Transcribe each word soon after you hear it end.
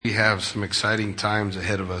we have some exciting times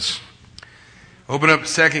ahead of us. Open up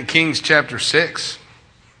 2 Kings chapter 6.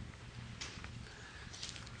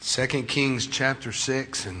 2 Kings chapter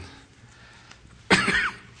 6. And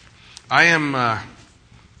I am,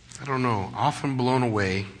 often blown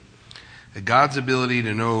away at God's ability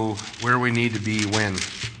to know where we need to be when.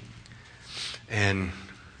 And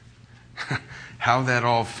how that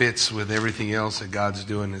all fits with everything else that God's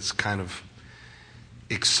doing is kind of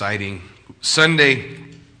exciting. Sunday,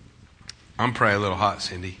 I'm probably a little hot,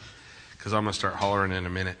 Cindy, because I'm going to start hollering in a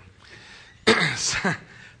minute.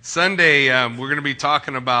 Sunday, we're going to be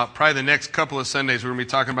talking about, probably the next couple of Sundays, we're going to be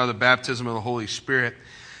talking about the baptism of the Holy Spirit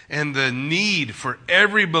and the need for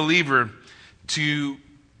every believer to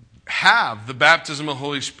have the baptism of the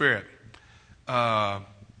Holy Spirit. To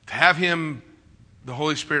have Him, the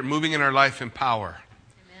Holy Spirit, moving in our life in power.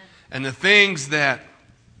 Amen. And the things that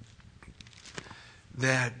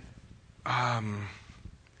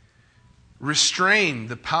restrain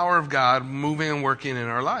the power of God moving and working in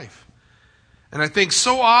our life. And I think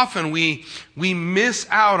so often we miss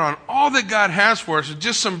out on all that God has for us,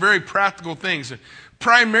 just some very practical things.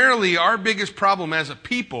 Primarily, our biggest problem as a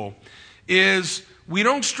people is we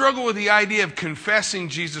don't struggle with the idea of confessing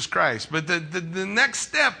Jesus Christ. But the next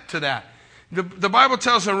step to that, the Bible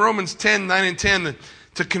tells us in Romans 10, 9 and 10, that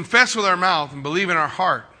to confess with our mouth and believe in our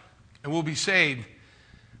heart, and we'll be saved.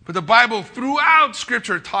 But the Bible throughout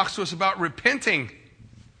Scripture talks to us about repenting.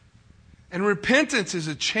 And repentance is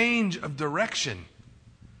a change of direction.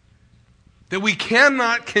 That we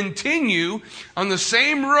cannot continue on the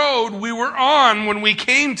same road we were on when we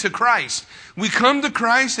came to Christ. We come to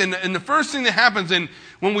Christ, and the first thing that happens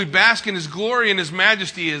when we bask in His glory and His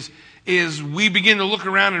majesty is we begin to look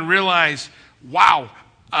around and realize, wow,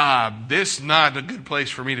 this is not a good place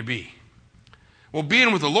for me to be. Well,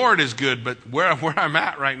 being with the Lord is good, but where I'm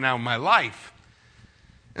at right now in my life.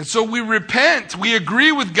 And so we repent. We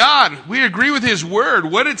agree with God. We agree with His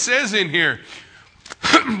Word, what it says in here.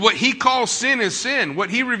 What He calls sin is sin. What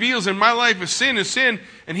He reveals in my life is sin.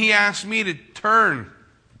 And He asks me to turn.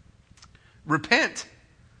 Repent.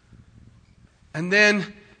 And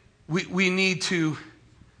then we need to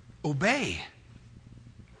obey.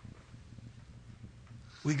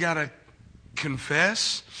 We got to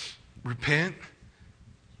confess, repent,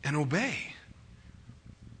 and obey.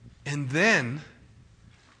 And then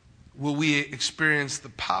will we experience the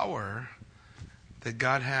power that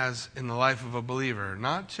God has in the life of a believer.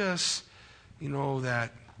 Not just,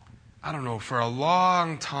 for a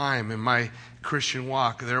long time in my Christian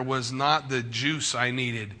walk, there was not the juice I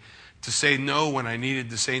needed to say no when I needed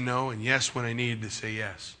to say no, and yes when I needed to say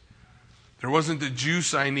yes. There wasn't the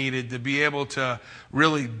juice I needed to be able to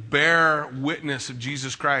really bear witness of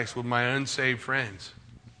Jesus Christ with my unsaved friends.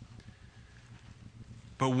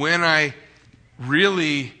 But when I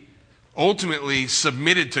really ultimately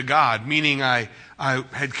submitted to God, meaning I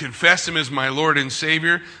had confessed Him as my Lord and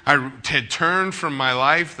Savior, I had turned from my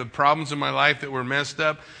life, the problems in my life that were messed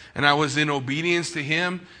up, and I was in obedience to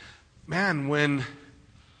Him, man, when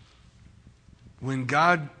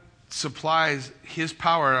God supplies His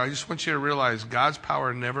power, I just want you to realize God's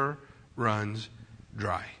power never runs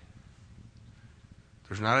dry.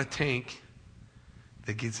 There's not a tank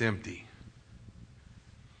that gets empty.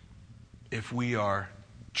 If we are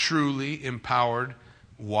truly empowered,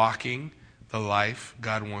 walking the life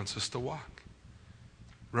God wants us to walk.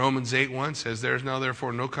 Romans 8:1 says, "There is now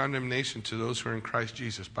therefore no condemnation to those who are in Christ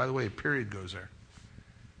Jesus." By the way, a period goes there.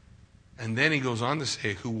 And then he goes on to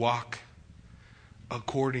say, who walk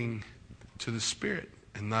according to the Spirit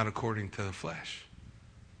and not according to the flesh.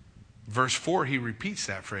 Verse 4, he repeats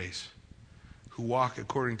that phrase. Who walk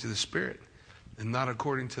according to the Spirit and not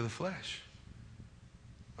according to the flesh.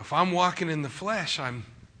 If I'm walking in the flesh, I'm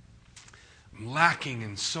lacking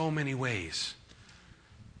in so many ways.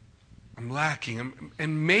 I'm lacking.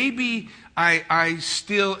 And maybe I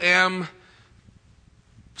still am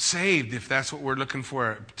saved, if that's what we're looking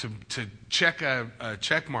for, to check a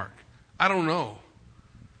check mark. I don't know.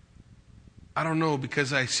 I don't know,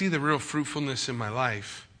 because I see the real fruitfulness in my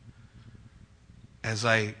life as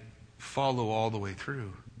I follow all the way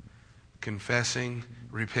through. Confessing,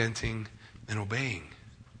 repenting, and obeying.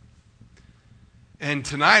 And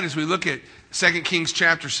tonight, as we look at 2 Kings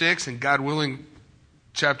chapter 6 and God willing,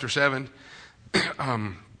 chapter 7,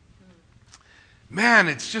 man,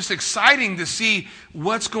 it's just exciting to see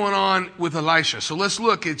what's going on with Elisha. So let's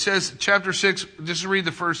look. It says, chapter 6, just read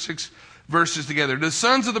the first 6 verses together. The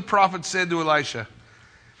sons of the prophet said to Elisha,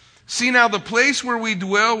 "See now, the place where we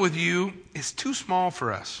dwell with you is too small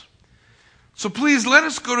for us. So please let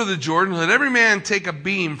us go to the Jordan, let every man take a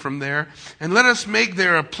beam from there, and let us make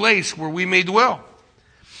there a place where we may dwell.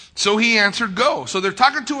 So he answered, go. So they're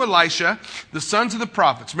talking to Elisha, the sons of the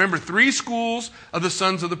prophets. Remember, 3 schools of the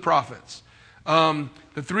sons of the prophets. The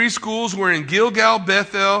 3 schools were in Gilgal,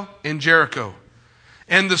 Bethel, and Jericho.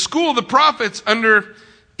 And the school of the prophets under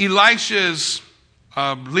Elisha's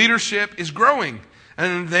leadership is growing.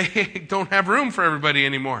 And they don't have room for everybody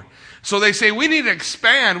anymore. So they say, we need to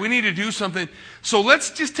expand. We need to do something. So let's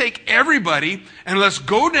just take everybody and let's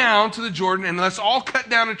go down to the Jordan and let's all cut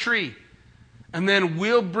down a tree. And then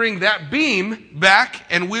we'll bring that beam back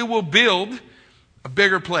and we will build a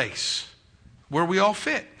bigger place where we all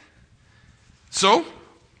fit. So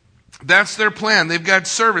that's their plan. They've got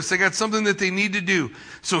service. They got something that they need to do.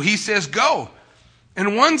 So he says, go.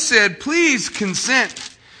 And one said, please consent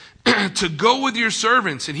to go with your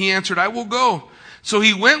servants. And he answered, I will go. So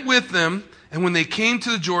he went with them, and when they came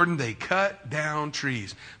to the Jordan, they cut down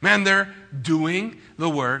trees. Man, they're doing the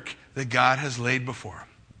work that God has laid before them.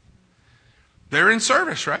 They're in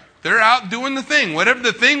service, right? They're out doing the thing. Whatever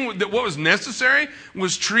the thing, what was necessary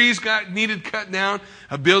was trees needed cut down,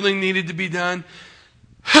 a building needed to be done.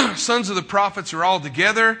 Sons of the prophets are all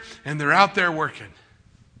together, and they're out there working.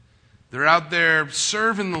 They're out there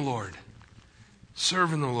serving the Lord.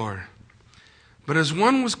 Serving the Lord. But as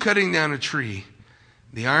one was cutting down a tree,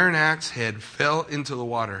 the iron axe head fell into the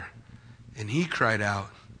water, and he cried out,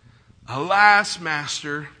 alas,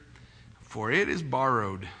 master, for it is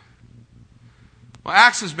borrowed. Well,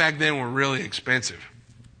 axes back then were really expensive.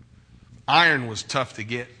 Iron was tough to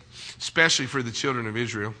get, especially for the children of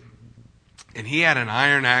Israel. And he had an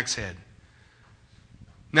iron axe head.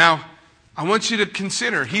 Now, I want you to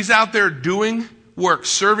consider, he's out there doing work,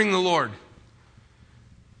 serving the Lord.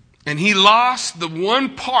 And he lost the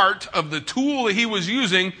one part of the tool that he was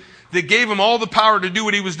using that gave him all the power to do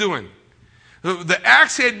what he was doing. The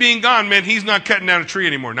axe head being gone meant he's not cutting down a tree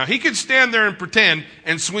anymore. Now, he could stand there and pretend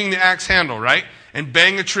and swing the axe handle, right? And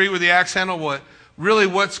bang a tree with the axe handle.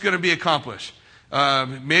 What's going to be accomplished?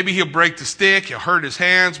 Maybe he'll break the stick, he'll hurt his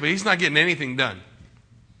hands, but he's not getting anything done.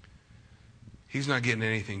 He's not getting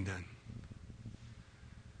anything done.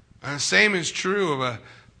 And the same is true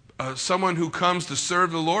of someone who comes to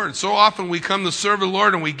serve the Lord. So often we come to serve the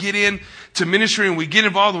Lord and we get into ministry and we get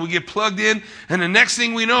involved and we get plugged in. And the next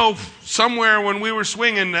thing we know, somewhere when we were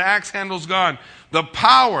swinging, the axe handle's gone. The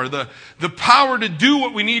power to do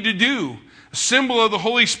what we need to do, a symbol of the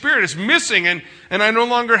Holy Spirit, is missing. And I no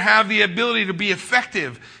longer have the ability to be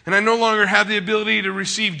effective. And I no longer have the ability to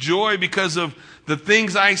receive joy because of the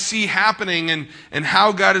things I see happening and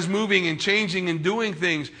how God is moving and changing and doing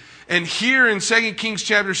things. And here in 2 Kings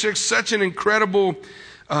chapter 6, such an incredible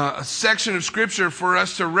section of Scripture for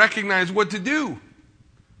us to recognize what to do.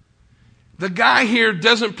 The guy here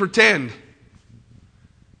doesn't pretend.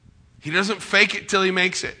 He doesn't fake it till he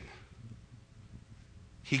makes it.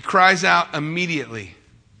 He cries out immediately,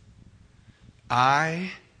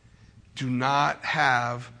 I do not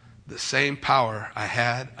have the same power I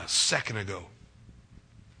had a second ago.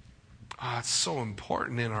 It's so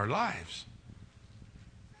important in our lives.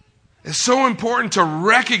 It's so important to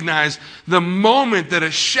recognize the moment that a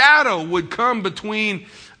shadow would come between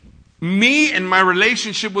me and my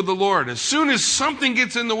relationship with the Lord. As soon as something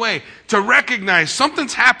gets in the way, to recognize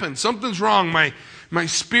something's happened, something's wrong. My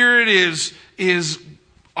spirit is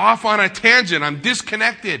off on a tangent. I'm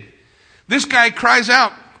disconnected. This guy cries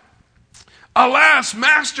out, alas,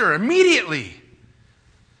 master, immediately.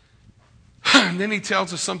 And then he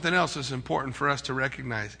tells us something else that's important for us to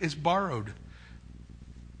recognize. It's borrowed.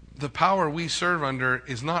 The power we serve under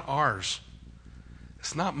is not ours.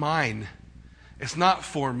 It's not mine. It's not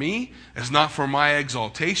for me. It's not for my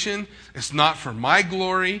exaltation. It's not for my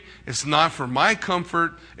glory. It's not for my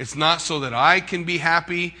comfort. It's not so that I can be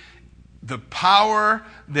happy. The power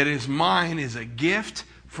that is mine is a gift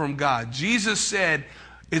from God. Jesus said,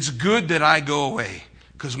 it's good that I go away,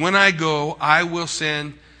 because when I go, I will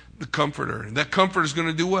send the Comforter. And that Comforter is going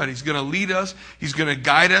to do what? He's going to lead us. He's going to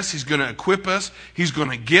guide us. He's going to equip us. He's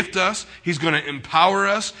going to gift us. He's going to empower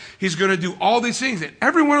us. He's going to do all these things. And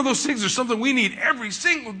every one of those things is something we need every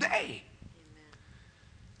single day.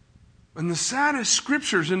 And the saddest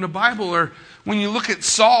scriptures in the Bible are when you look at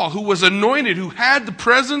Saul, who was anointed, who had the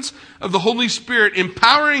presence of the Holy Spirit,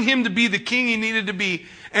 empowering him to be the king he needed to be.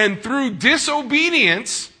 And through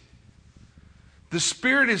disobedience, the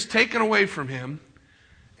Spirit is taken away from him.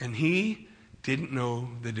 And he didn't know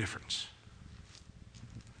the difference.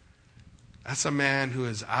 That's a man who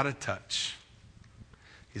is out of touch.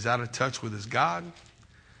 He's out of touch with his God.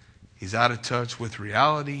 He's out of touch with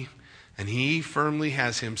reality. And he firmly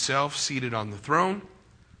has himself seated on the throne.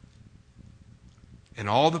 And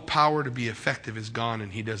all the power to be effective is gone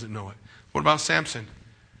and he doesn't know it. What about Samson?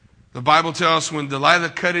 The Bible tells us when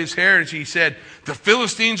Delilah cut his hair and she said, the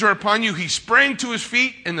Philistines are upon you, he sprang to his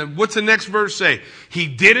feet. And what's the next verse say? He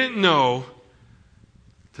didn't know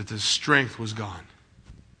that the strength was gone.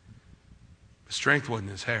 The strength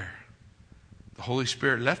wasn't his hair. The Holy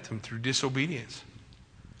Spirit left him through disobedience.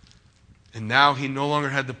 And now he no longer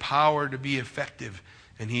had the power to be effective.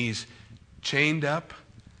 And he's chained up.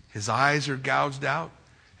 His eyes are gouged out.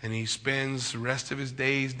 And he spends the rest of his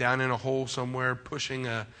days down in a hole somewhere pushing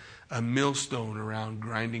a millstone around,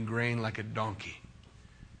 grinding grain like a donkey.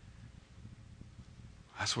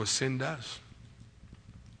 That's what sin does.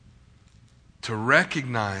 To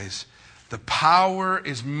recognize the power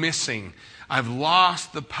is missing. I've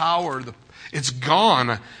lost the power. It's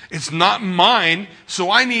gone. It's not mine. So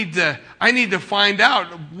I need to find out,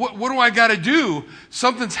 what do I got to do?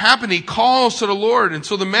 Something's happened. He calls to the Lord. And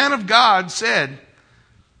so the man of God said,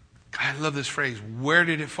 I love this phrase, where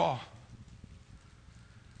did it fall?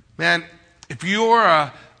 Man, if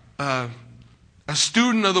you're a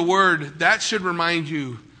student of the Word, that should remind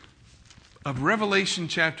you of Revelation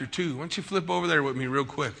chapter 2. Why don't you flip over there with me real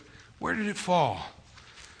quick? Where did it fall?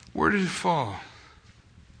 Where did it fall?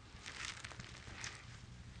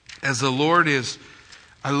 As the Lord is,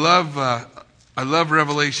 I love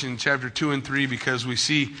Revelation chapter 2 and 3 because we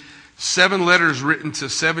see 7 letters written to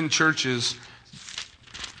 7 churches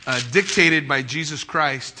dictated by Jesus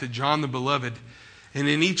Christ to John the Beloved. And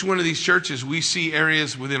in each one of these churches, we see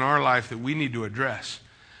areas within our life that we need to address.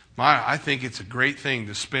 I think it's a great thing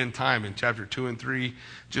to spend time in chapter 2 and 3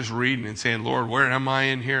 just reading and saying, Lord, where am I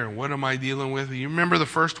in here? And what am I dealing with? You remember the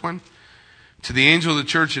first one? To the angel of the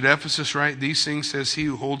church at Ephesus, right? These things says he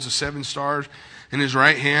who holds the 7 stars in his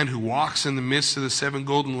right hand, who walks in the midst of the 7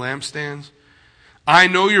 golden lampstands. I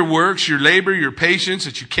know your works, your labor, your patience,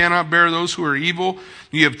 that you cannot bear those who are evil.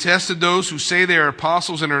 You have tested those who say they are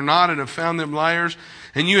apostles and are not, and have found them liars.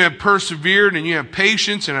 And you have persevered, and you have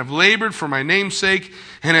patience, and have labored for my name's sake,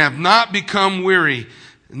 and have not become weary.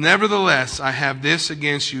 Nevertheless, I have this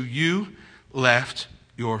against you. You left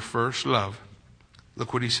your first love.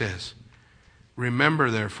 Look what he says.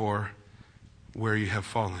 Remember, therefore, where you have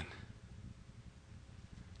fallen.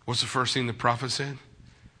 What's the first thing the prophet said?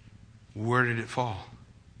 Where did it fall?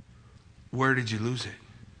 Where did you lose it?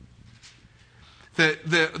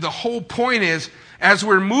 The whole point is, as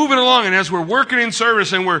we're moving along and as we're working in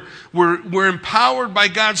service and we're empowered by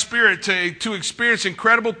God's Spirit to experience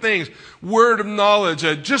incredible things, word of knowledge,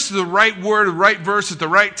 just the right word, the right verse at the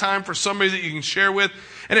right time for somebody that you can share with.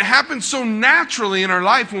 And it happens so naturally in our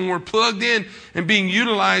life when we're plugged in and being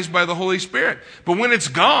utilized by the Holy Spirit. But when it's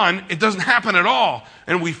gone, it doesn't happen at all.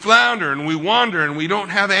 And we flounder and we wander and we don't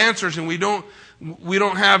have answers and we don't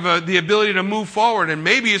have the ability to move forward. And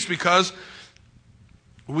maybe it's because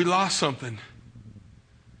we lost something.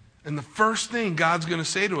 And the first thing God's going to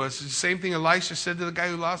say to us is the same thing Elisha said to the guy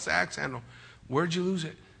who lost the axe handle. Where'd you lose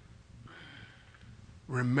it?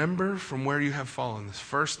 Remember from where you have fallen. This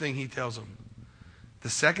first thing he tells him. The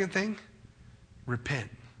second thing, repent.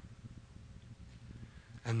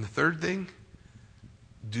 And the third thing,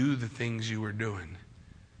 do the things you were doing.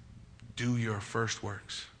 Do your first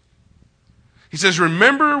works. He says,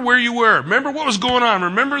 remember where you were. Remember what was going on.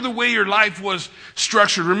 Remember the way your life was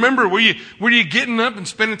structured. Remember, were you getting up and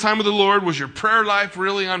spending time with the Lord? Was your prayer life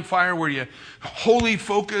really on fire? Were you wholly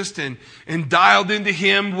focused and dialed into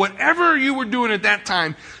Him? Whatever you were doing at that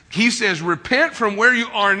time, he says, repent from where you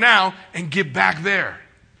are now and get back there.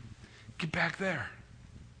 Get back there.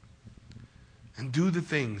 And do the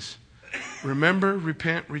things. Remember,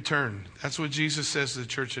 repent, return. That's what Jesus says to the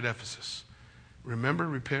church at Ephesus. Remember,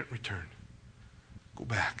 repent, return. Go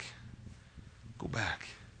back. Go back.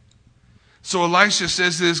 So Elisha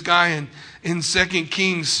says to this guy in 2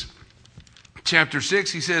 Kings chapter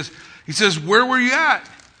 6, he says, where were you at?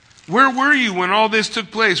 Where were you when all this took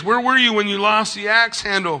place? Where were you when you lost the axe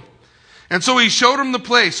handle? And so he showed him the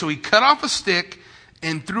place. So he cut off a stick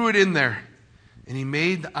and threw it in there. And he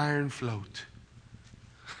made the iron float.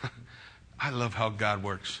 I love how God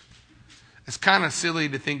works. It's kind of silly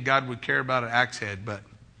to think God would care about an axe head, but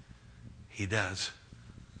He does.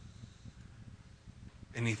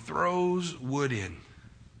 And He throws wood in.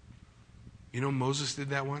 You know Moses did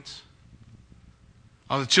that once?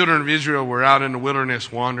 All the children of Israel were out in the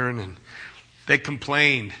wilderness wandering, and they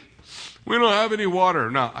complained. We don't have any water.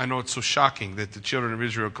 Now, I know it's so shocking that the children of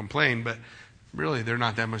Israel complained, but really, they're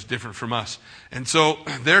not that much different from us. And so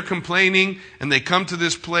they're complaining, and they come to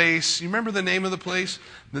this place. You remember the name of the place?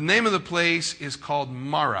 The name of the place is called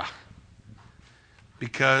Marah,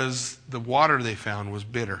 because the water they found was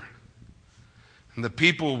bitter. And the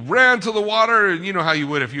people ran to the water, and you know how you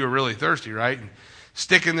would if you were really thirsty, right? And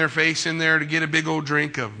sticking their face in there to get a big old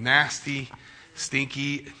drink of nasty,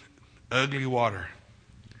 stinky, ugly water.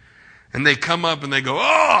 And they come up and they go,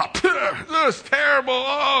 oh, this is terrible.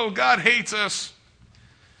 Oh, God hates us.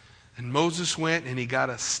 And Moses went and he got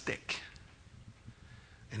a stick.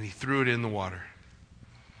 And he threw it in the water.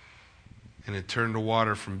 And it turned the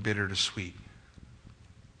water from bitter to sweet.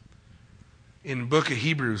 In the book of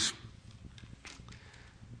Hebrews,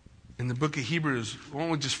 why don't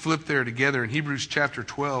we just flip there together in Hebrews chapter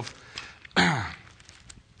 12. I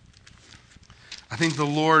think the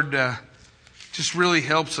Lord just really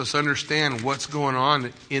helps us understand what's going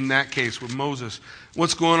on in that case with Moses.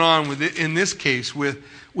 What's going on with it, in this case with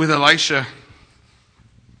Elisha.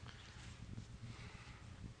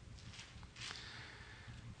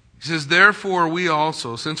 He says, therefore we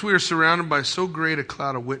also, since we are surrounded by so great a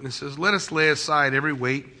cloud of witnesses, let us lay aside every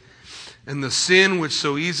weight and the sin which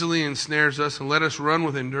so easily ensnares us, and let us run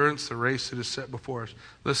with endurance the race that is set before us.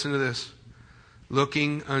 Listen to this.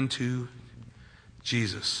 Looking unto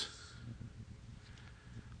Jesus.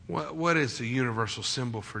 What is the universal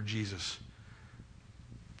symbol for Jesus?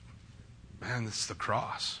 Man, it's the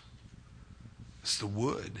cross. It's the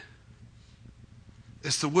wood.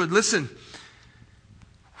 It's the wood. Listen,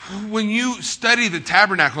 when you study the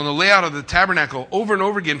tabernacle and the layout of the tabernacle over and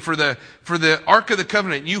over again for the Ark of the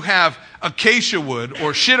Covenant, you have acacia wood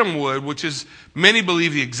or shittim wood, which is, many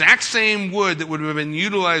believe, the exact same wood that would have been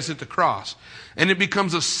utilized at the cross. And it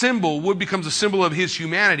becomes a symbol, wood becomes a symbol of his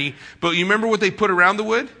humanity. But you remember what they put around the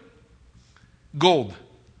wood? Gold.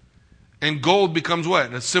 And gold becomes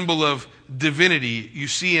what? A symbol of divinity. You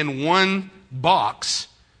see in one box,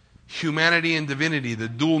 humanity and divinity, the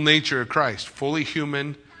dual nature of Christ. Fully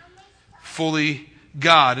human, fully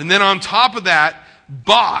God. And then on top of that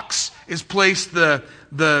box is placed the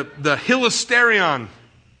hilasterion.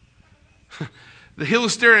 The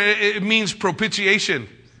hilasterion, it means propitiation.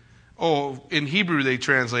 Oh, in Hebrew they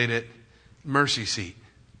translate it mercy seat.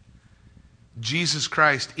 Jesus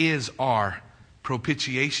Christ is our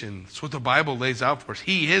propitiation. That's what the Bible lays out for us.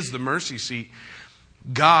 He is the mercy seat.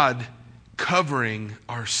 God covering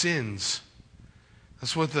our sins.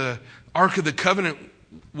 That's what the Ark of the Covenant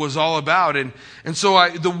was all about. And so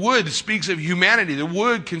the wood speaks of humanity. The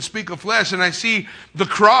wood can speak of flesh. And I see the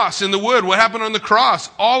cross in the wood. What happened on the cross?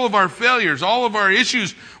 All of our failures, all of our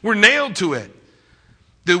issues were nailed to it.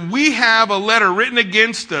 That we have a letter written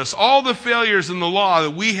against us, all the failures in the law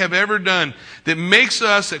that we have ever done, that makes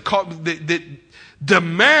us, that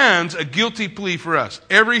demands a guilty plea for us.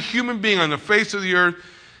 Every human being on the face of the earth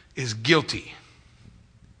is guilty.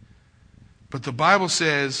 But the Bible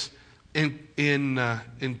says in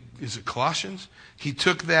is it Colossians? He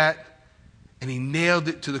took that and he nailed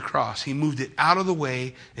it to the cross. He moved it out of the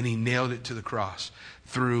way and he nailed it to the cross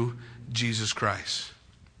through Jesus Christ.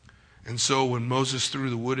 And so when Moses threw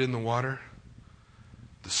the wood in the water,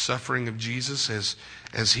 the suffering of Jesus,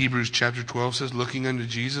 as Hebrews chapter 12 says, looking unto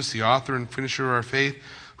Jesus, the author and finisher of our faith,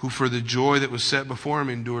 who for the joy that was set before him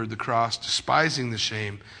endured the cross, despising the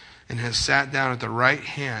shame, and has sat down at the right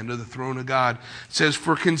hand of the throne of God. It says,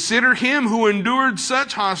 for consider him who endured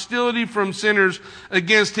such hostility from sinners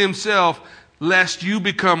against himself, lest you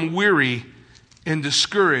become weary and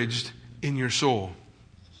discouraged in your soul.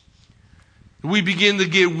 We begin to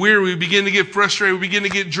get weary, we begin to get frustrated, we begin to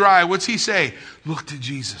get dry. What's he say? Look to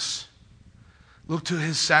Jesus. Look to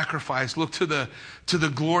his sacrifice. Look to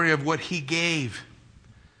the glory of what he gave.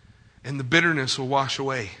 And the bitterness will wash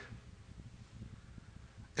away.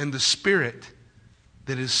 And the spirit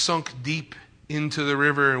that is sunk deep into the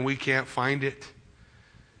river and we can't find it,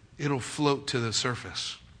 it'll float to the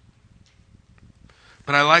surface.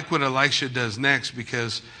 But I like what Elisha does next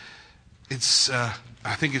because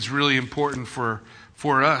I think it's really important for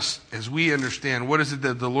us as we understand what is it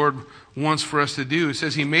that the Lord wants for us to do. It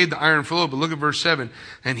says he made the iron flow, but look at verse 7.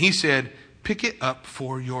 And he said, pick it up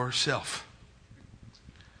for yourself.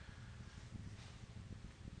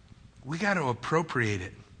 We got to appropriate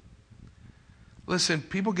it. Listen,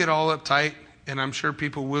 people get all uptight, and I'm sure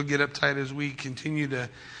people will get uptight as we continue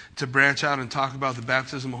to branch out and talk about the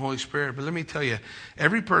baptism of the Holy Spirit. But let me tell you,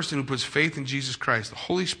 every person who puts faith in Jesus Christ, the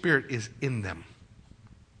Holy Spirit is in them.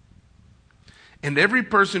 And every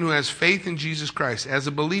person who has faith in Jesus Christ as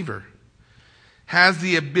a believer has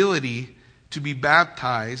the ability to be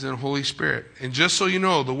baptized in the Holy Spirit. And just so you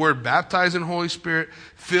know, the word baptized in the Holy Spirit,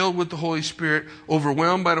 filled with the Holy Spirit,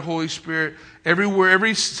 overwhelmed by the Holy Spirit, everywhere,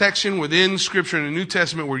 every section within Scripture in the New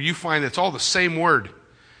Testament where you find it's all the same word.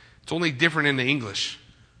 It's only different in the English.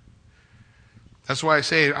 That's why I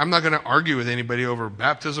say I'm not going to argue with anybody over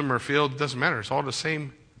baptism or filled. It doesn't matter. It's all the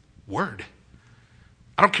same word.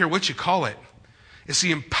 I don't care what you call it. It's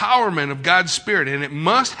the empowerment of God's Spirit, and it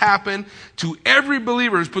must happen to every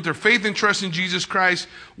believer who's put their faith and trust in Jesus Christ.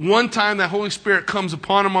 One time that Holy Spirit comes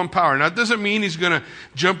upon him on power. Now, it doesn't mean he's going to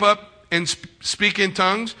jump up and speak in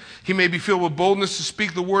tongues. He may be filled with boldness to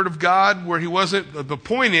speak the word of God where he wasn't. The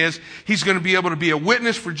point is, he's going to be able to be a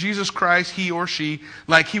witness for Jesus Christ, he or she,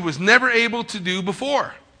 like he was never able to do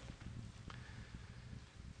before.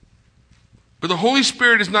 But the Holy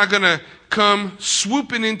Spirit is not going to come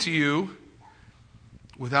swooping into you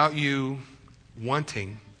without you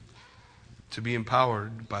wanting to be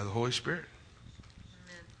empowered by the Holy Spirit.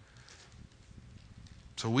 Amen.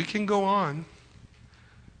 So we can go on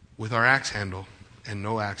with our axe handle and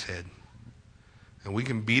no axe head. And we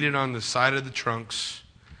can beat it on the side of the trunks,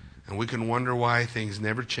 and we can wonder why things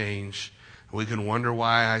never change. And we can wonder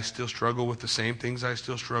why I still struggle with the same things I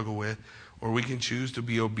still struggle with. Or we can choose to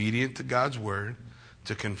be obedient to God's word,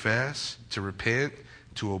 to confess, to repent,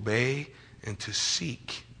 to obey, and to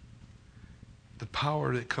seek the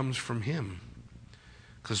power that comes from him.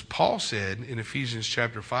 Because Paul said in Ephesians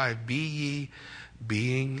chapter 5, be ye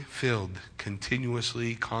being filled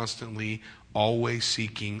continuously, constantly, always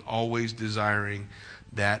seeking, always desiring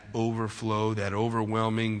that overflow, that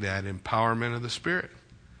overwhelming, that empowerment of the Spirit.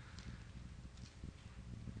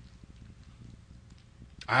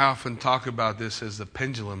 I often talk about this as the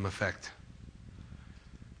pendulum effect.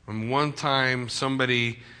 From one time,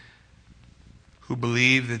 somebody who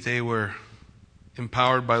believed that they were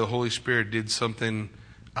empowered by the Holy Spirit did something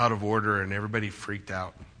out of order, and everybody freaked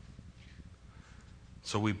out.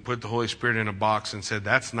 So we put the Holy Spirit in a box and said,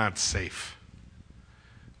 that's not safe.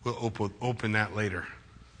 We'll open that later.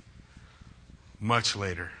 Much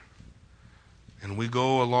later. And we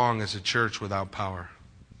go along as a church without power.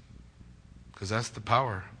 Because that's the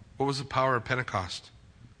power. What was the power of Pentecost?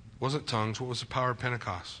 It wasn't tongues. What was the power of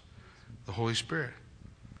Pentecost? The Holy Spirit.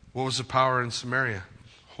 What was the power in Samaria?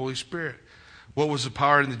 Holy Spirit. What was the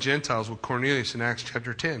power in the Gentiles with Cornelius in Acts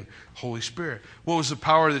chapter 10? Holy Spirit. What was the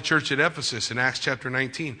power of the church at Ephesus in Acts chapter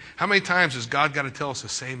 19? How many times has God got to tell us the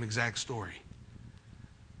same exact story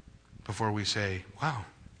before we say, wow,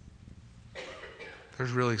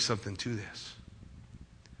 there's really something to this?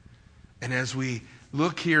 And as we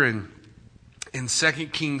look here in 2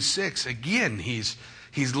 Kings 6, again, he's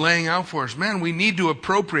laying out for us, man, we need to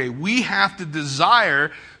appropriate. We have to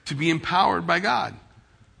desire to be empowered by God.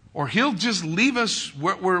 Or he'll just leave us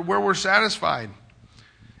where we're satisfied,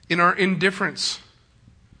 in our indifference,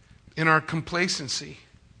 in our complacency.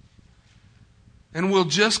 And we'll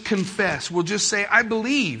just confess. We'll just say, I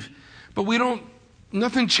believe. But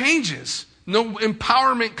nothing changes. No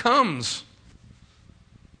empowerment comes.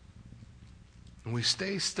 And we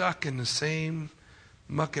stay stuck in the same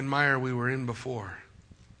muck and mire we were in before.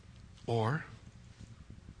 Or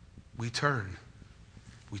we turn.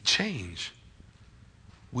 We change.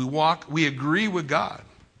 We agree with God.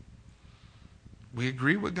 We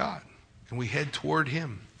agree with God. And we head toward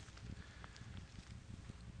him.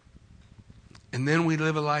 And then we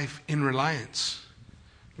live a life in reliance.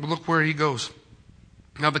 Look where he goes.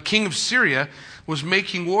 Now the king of Syria was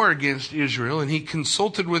making war against Israel, and he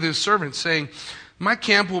consulted with his servants, saying, my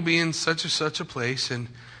camp will be in such and such a place. And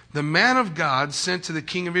the man of God sent to the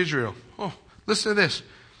king of Israel. Oh, listen to this.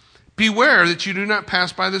 Beware that you do not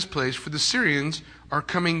pass by this place, for the Syrians are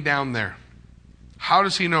coming down there. How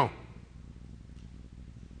does he know?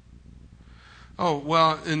 Oh,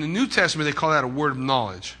 well, in the New Testament, they call that a word of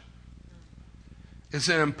knowledge. It's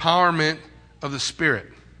an empowerment of the Spirit.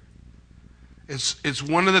 It's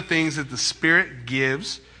one of the things that the Spirit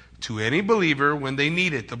gives to any believer when they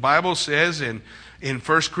need it. The Bible says in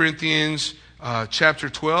 1 Corinthians chapter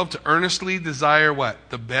 12 to earnestly desire what?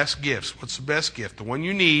 The best gifts. What's the best gift? The one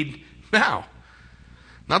you need now.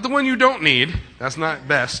 Not the one you don't need. That's not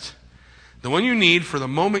best. The one you need for the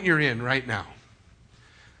moment you're in right now.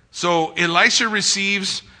 So Elisha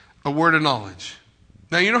receives a word of knowledge.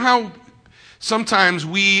 Now, you know how sometimes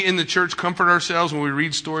we in the church comfort ourselves when we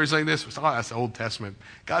read stories like this? Oh, that's the Old Testament.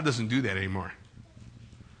 God doesn't do that anymore.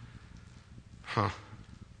 Huh.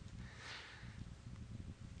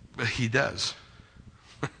 But he does.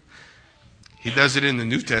 He does it in the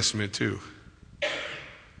New Testament too.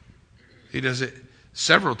 He does it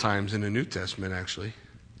several times in the New Testament, actually.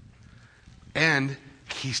 And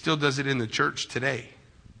he still does it in the church today.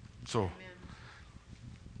 So,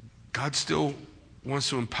 God still wants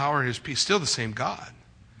to empower his people. Still the same God.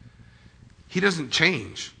 He doesn't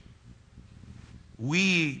change.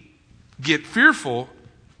 We get fearful,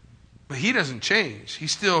 but he doesn't change. He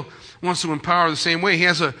still wants to empower the same way. He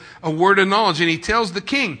has a word of knowledge, and he tells the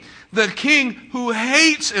king who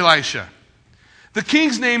hates Elisha. The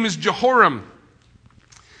king's name is Jehoram.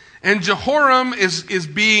 And Jehoram is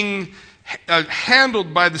being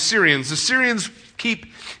handled by the Syrians. The Syrians keep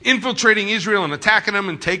infiltrating Israel and attacking them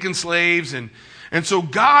and taking slaves. And so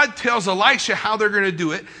God tells Elisha how they're going to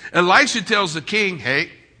do it. Elisha tells the king, hey,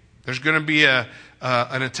 there's going to be an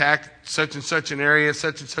attack, such and such an area,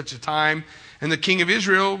 such and such a time. And the king of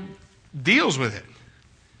Israel deals with it.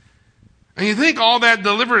 And you think all that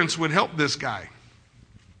deliverance would help this guy.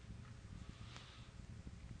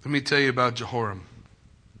 Let me tell you about Jehoram.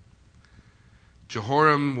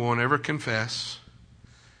 Jehoram won't ever confess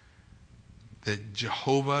that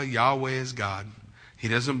Jehovah, Yahweh, is God. He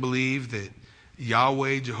doesn't believe that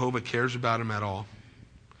Yahweh, Jehovah, cares about him at all.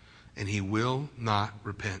 And he will not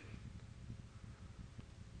repent.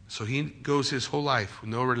 So he goes his whole life with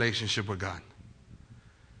no relationship with God.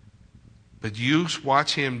 But you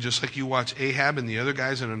watch him just like you watch Ahab and the other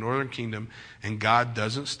guys in the northern kingdom, and God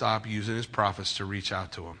doesn't stop using his prophets to reach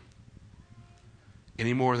out to him.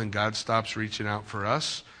 Any more than God stops reaching out for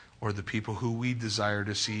us or the people who we desire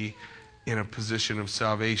to see in a position of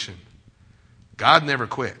salvation. God never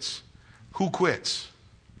quits. Who quits?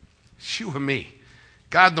 You and me.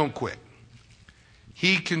 God don't quit.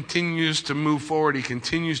 He continues to move forward. He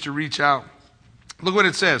continues to reach out. Look what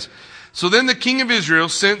it says. So then the king of Israel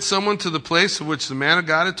sent someone to the place of which the man of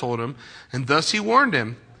God had told him, and thus he warned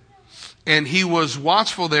him. And he was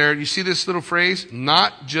watchful there. You see this little phrase?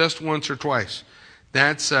 Not just once or twice.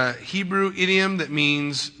 That's a Hebrew idiom that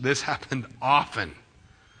means this happened often.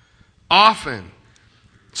 Often.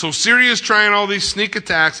 So Syria is trying all these sneak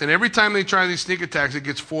attacks, and every time they try these sneak attacks, it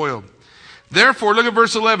gets foiled. Therefore, look at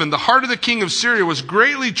verse 11. The heart of the king of Syria was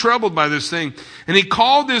greatly troubled by this thing. And he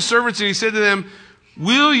called his servants and he said to them,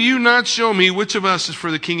 will you not show me which of us is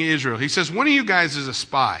for the king of Israel? He says, one of you guys is a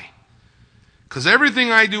spy. Because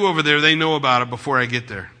everything I do over there, they know about it before I get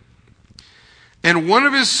there. And one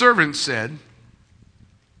of his servants said,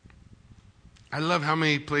 I love how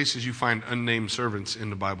many places you find unnamed servants in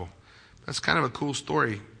the Bible. That's kind of a cool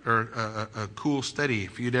story, or a cool study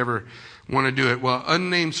if you'd ever want to do it. Well,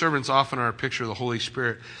 unnamed servants often are a picture of the Holy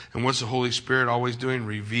Spirit. And what's the Holy Spirit always doing?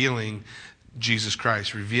 Revealing Jesus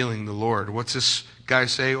Christ, revealing the Lord. What's this guy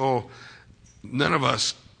say? Oh, none of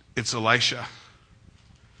us, it's Elisha.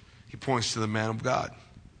 He points to the man of God.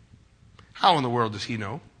 How in the world does he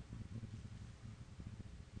know?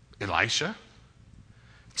 Elisha?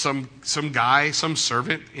 Some guy, some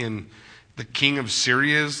servant in the king of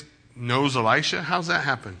Syria's knows Elisha? How's that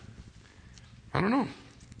happen? I don't know.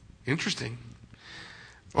 Interesting.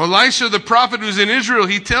 Elisha, the prophet who's in Israel,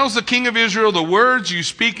 he tells the king of Israel the words you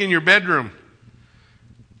speak in your bedroom.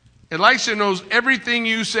 Elisha knows everything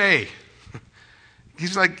you say.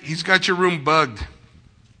 He's got your room bugged.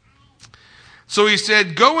 So he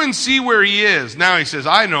said, go and see where he is. Now he says,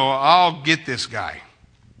 I know, I'll get this guy,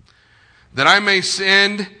 that I may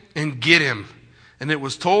send and get him. And it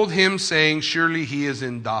was told him, saying, surely he is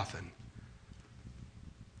in Dothan.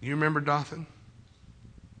 You remember Dothan?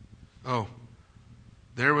 Oh,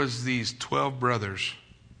 there was these 12 brothers.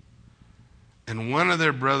 And one of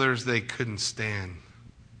their brothers they couldn't stand.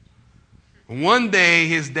 One day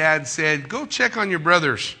his dad said, go check on your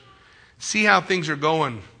brothers. See how things are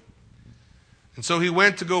going. And so he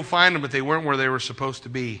went to go find them, but they weren't where they were supposed to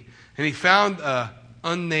be. And he found an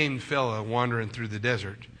unnamed fella wandering through the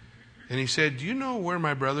desert. And he said, do you know where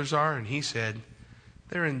my brothers are? And he said,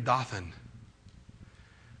 they're in Dothan.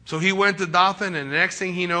 So he went to Dothan, and the next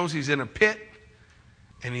thing he knows, he's in a pit,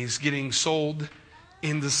 and he's getting sold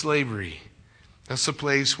into slavery. That's the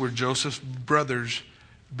place where Joseph's brothers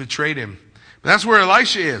betrayed him. That's where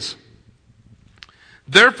Elisha is.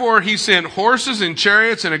 Therefore he sent horses and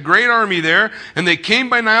chariots and a great army there, and they came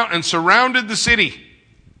by night and surrounded the city.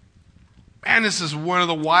 Man, this is one of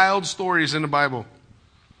the wild stories in the Bible.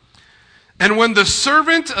 And when the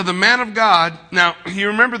servant of the man of God, now you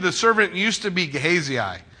remember the servant used to be Gehazi.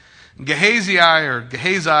 Gehazi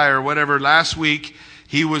or whatever, last week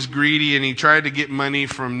he was greedy and he tried to get money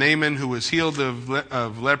from Naaman, who was healed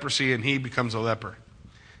of leprosy, and he becomes a leper.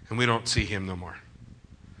 And we don't see him no more.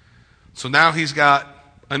 So now he's got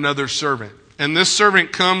another servant. And this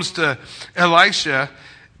servant comes to Elisha,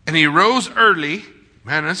 and he rose early.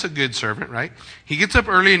 Man, that's a good servant, right? He gets up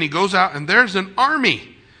early and he goes out, and there's an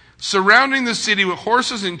army surrounding the city with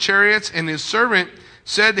horses and chariots. And his servant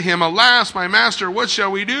said to him, alas, my master, what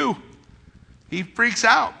shall we do? He freaks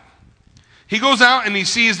out. He goes out and he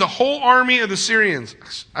sees the whole army of the Syrians.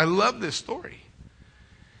 I love this story.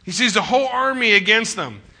 He sees the whole army against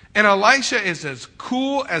them. And Elisha is as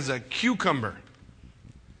cool as a cucumber.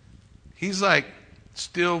 He's like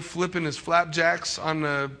still flipping his flapjacks on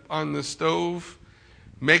the stove,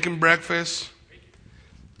 making breakfast.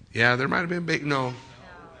 Yeah, there might have been bacon. No.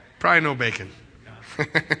 Probably no bacon.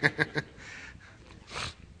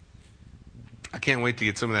 I can't wait to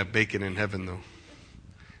get some of that bacon in heaven, though.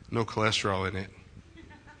 No cholesterol in it.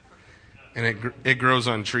 And it grows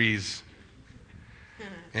on trees.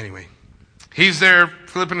 Anyway, he's there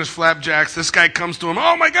flipping his flapjacks. This guy comes to him.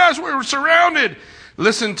 Oh my gosh, we're surrounded.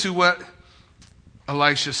 Listen to what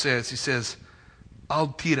Elisha says. He says,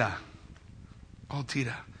 Al-tira.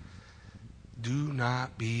 Al-tira. Do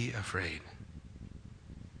not be afraid.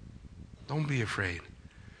 Don't be afraid.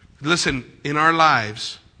 Listen, in our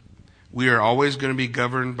lives, we are always going to be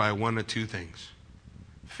governed by one of two things.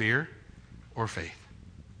 Fear or faith.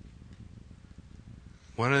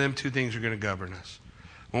 One of them two things are going to govern us.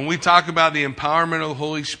 When we talk about the empowerment of the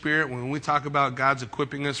Holy Spirit, when we talk about God's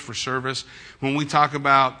equipping us for service, when we talk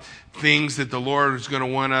about things that the Lord is going to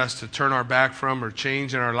want us to turn our back from or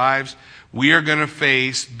change in our lives, we are going to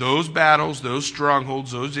face those battles, those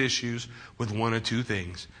strongholds, those issues with one of two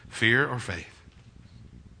things. Fear or faith.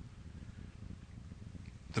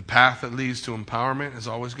 The path that leads to empowerment is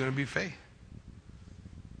always going to be faith.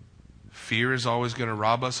 Fear is always going to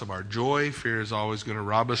rob us of our joy. Fear is always going to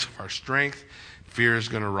rob us of our strength. Fear is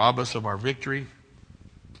going to rob us of our victory.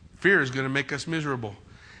 Fear is going to make us miserable.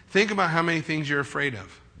 Think about how many things you're afraid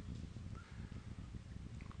of.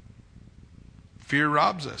 Fear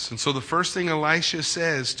robs us. And so the first thing Elisha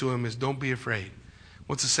says to him is, don't be afraid.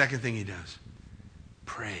 What's the second thing he does?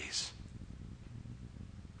 Praise.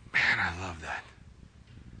 Man, I love that.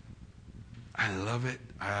 I love it.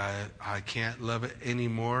 I can't love it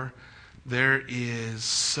anymore. There is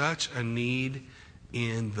such a need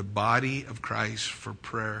in the body of Christ for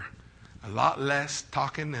prayer. A lot less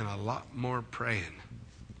talking and a lot more praying.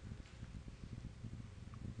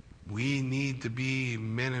 We need to be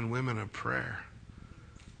men and women of prayer.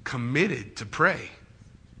 Committed to pray.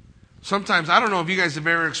 Sometimes, I don't know if you guys have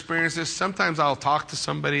ever experienced this. Sometimes I'll talk to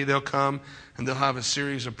somebody, they'll come and they'll have a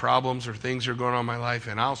series of problems or things that are going on in my life,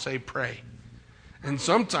 and I'll say pray. And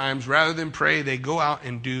sometimes, rather than pray, they go out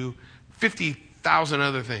and do 50,000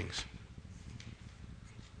 other things.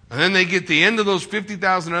 And then they get to the end of those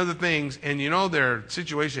 50,000 other things, and you know their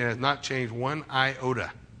situation has not changed one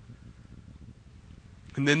iota.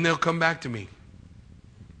 And then they'll come back to me.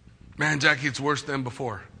 Man, Jackie, it's worse than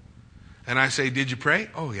before. And I say, did you pray?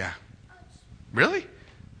 Oh, yeah. Really?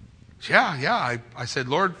 Yeah. I said,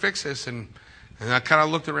 Lord, fix this. And I kind of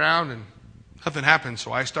looked around, and nothing happened,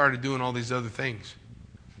 so I started doing all these other things.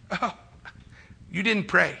 Oh, you didn't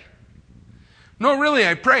pray. No, really,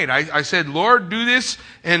 I prayed. I said, Lord, do this,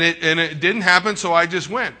 and it didn't happen, so I just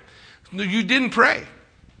went. No, you didn't pray.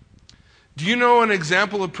 Do you know an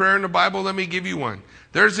example of prayer in the Bible? Let me give you one.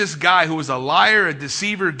 There's this guy who was a liar, a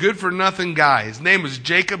deceiver, good-for-nothing guy. His name was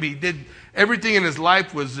Jacob. He did everything in his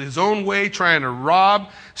life was his own way, trying to rob,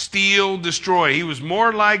 steal, destroy. He was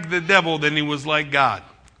more like the devil than he was like God.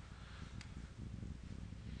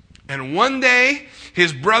 And one day,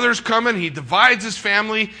 his brother's coming. He divides his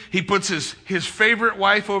family. He puts his favorite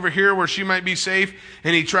wife over here where she might be safe.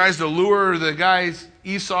 And he tries to lure the guy,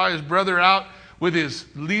 Esau, his brother, out with his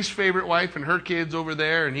least favorite wife and her kids over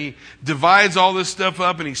there. And he divides all this stuff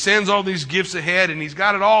up. And he sends all these gifts ahead. And he's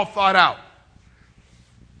got it all thought out.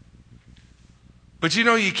 But you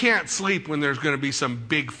know, you can't sleep when there's going to be some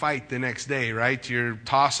big fight the next day, right? You're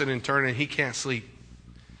tossing and turning. He can't sleep.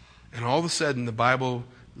 And all of a sudden, the Bible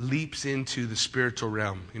leaps into the spiritual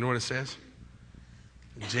realm. You know what it says?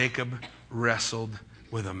 Jacob wrestled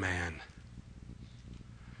with a man.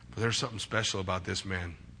 But there's something special about this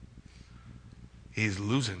man. He's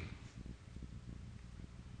losing.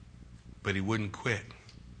 But he wouldn't quit.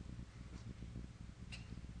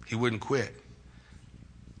 He wouldn't quit.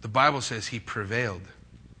 The Bible says he prevailed.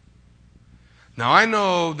 Now I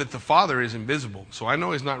know that the Father is invisible, so I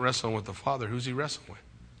know he's not wrestling with the Father. Who's he wrestling with?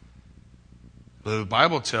 The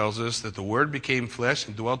Bible tells us that the Word became flesh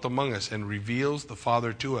and dwelt among us and reveals the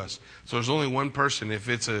Father to us. So there's only one person, if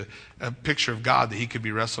it's a picture of God, that he could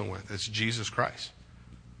be wrestling with. It's Jesus Christ.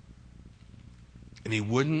 And he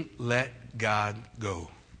wouldn't let God go.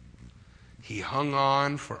 He hung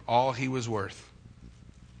on for all he was worth.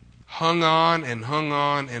 Hung on and hung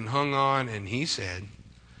on and hung on, and he said,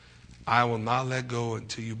 I will not let go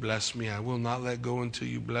until you bless me. I will not let go until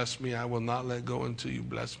you bless me. I will not let go until you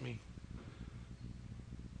bless me.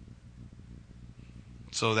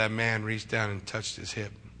 So that man reached down and touched his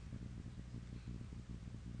hip.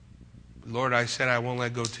 Lord, I said I won't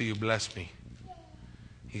let go till you bless me.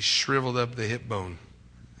 He shriveled up the hip bone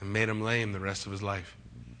and made him lame the rest of his life.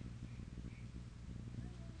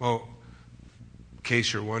 Well, in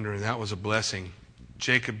case you're wondering, that was a blessing.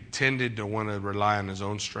 Jacob tended to want to rely on his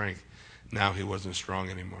own strength. Now he wasn't strong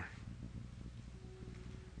anymore.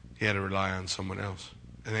 he had to rely on someone else.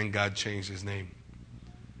 And then God changed his name.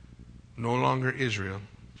 No longer Israel,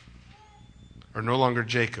 or no longer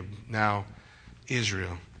Jacob, now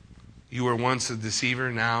Israel. You were once a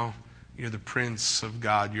deceiver, now you're the prince of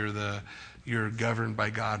God. You're governed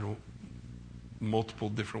by God. Multiple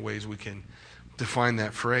different ways we can define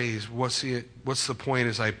that phrase. What's the point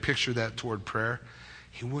as I picture that toward prayer?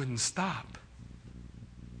 He wouldn't stop.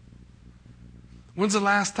 When's the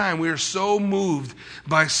last time we were so moved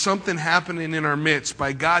by something happening in our midst,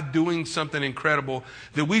 by God doing something incredible,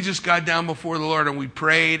 that we just got down before the Lord and we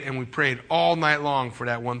prayed all night long for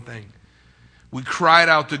that one thing? We cried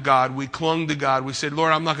out to God. We clung to God. We said,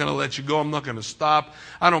 Lord, I'm not going to let you go. I'm not going to stop.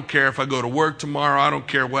 I don't care if I go to work tomorrow. I don't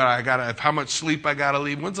care how much sleep I got to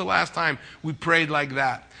leave. When's the last time we prayed like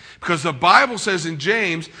that? Because the Bible says in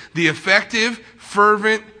James, the effective,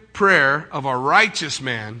 fervent prayer of a righteous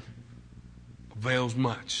man avails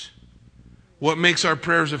much. What makes our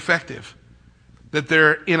prayers effective? That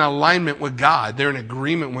they're in alignment with God. They're in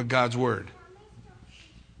agreement with God's word.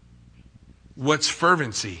 What's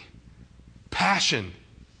fervency? Passion.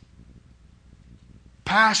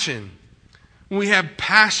 Passion. When we have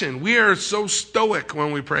passion, we are so stoic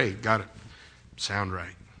when we pray. Got it. Sound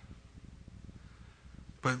right.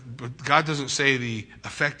 But God doesn't say the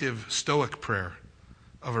effective stoic prayer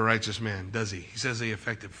of a righteous man, does he? He says the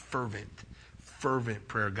effective fervent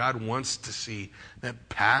prayer. God wants to see that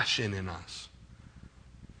passion in us.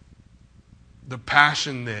 The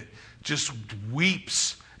passion that just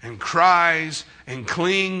weeps and cries and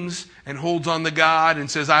clings and holds on to God and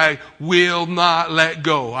says, I will not let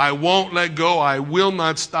go. I won't let go. I will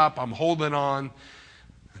not stop. I'm holding on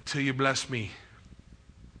until you bless me.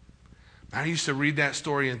 I used to read that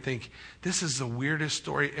story and think, this is the weirdest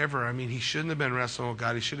story ever. I mean, he shouldn't have been wrestling with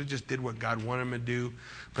God. He should have just did what God wanted him to do.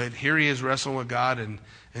 But here he is wrestling with God, and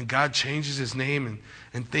God changes his name,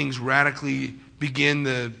 and things radically begin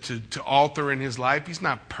to alter in his life. He's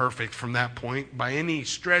not perfect from that point by any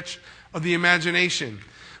stretch of the imagination.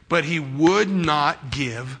 But he would not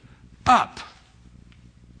give up.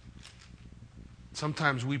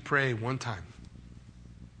 Sometimes we pray one time.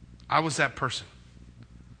 I was that person.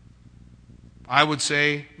 I would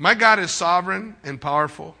say, my God is sovereign and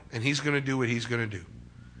powerful, and he's going to do what he's going to do.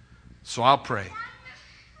 So I'll pray.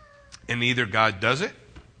 And either God does it,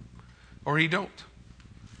 or he don't.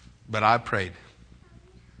 But I prayed.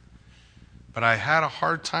 But I had a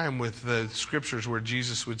hard time with the scriptures where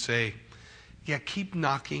Jesus would say, yeah, keep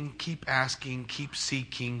knocking, keep asking, keep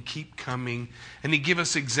seeking, keep coming. And he'd give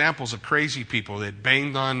us examples of crazy people that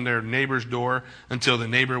banged on their neighbor's door until the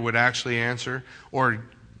neighbor would actually answer, or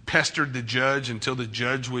pestered the judge until the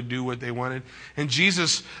judge would do what they wanted. And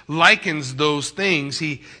Jesus likens those things.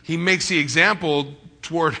 He makes the example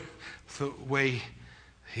toward the way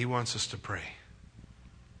he wants us to pray.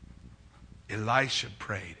 Elisha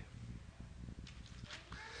prayed.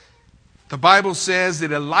 The Bible says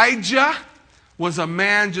that Elijah was a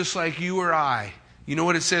man just like you or I. You know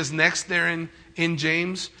what it says next there in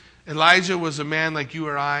James? Elijah was a man like you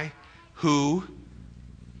or I who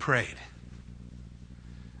prayed.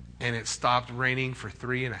 And it stopped raining for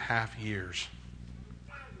 3.5 years.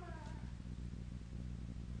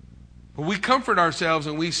 But we comfort ourselves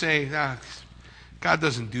and we say, God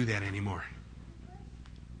doesn't do that anymore.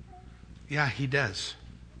 Yeah, he does.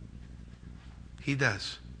 He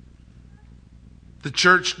does. The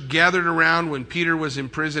church gathered around when Peter was in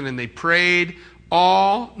prison, and they prayed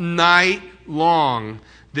all night long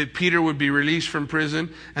that Peter would be released from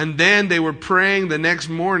prison. And then they were praying the next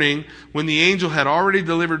morning when the angel had already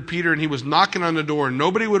delivered Peter and he was knocking on the door.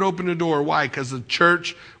 Nobody would open the door. Why? Because the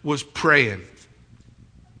church was praying.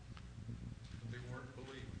 They weren't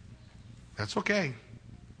believing. That's okay.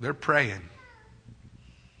 They're praying.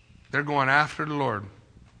 They're going after the Lord.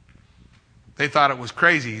 They thought it was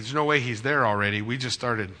crazy. There's no way he's there already. We're just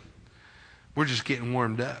getting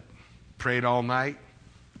warmed up. Prayed all night,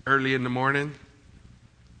 early in the morning.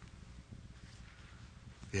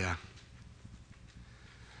 Yeah.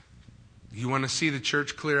 You want to see the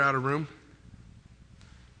church clear out a room?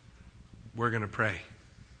 We're going to pray.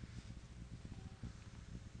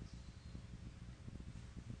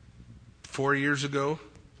 Four years ago,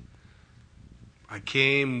 I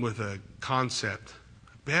came with a concept.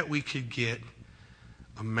 I bet we could get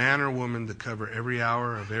a man or woman to cover every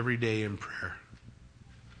hour of every day in prayer.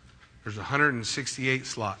 There's 168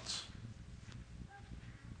 slots.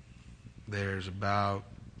 There's about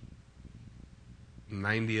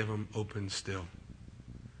 90 of them open still.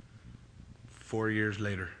 4 years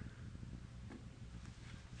later.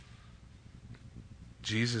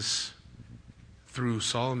 Jesus, through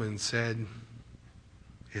Solomon, said,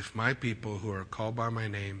 if my people who are called by my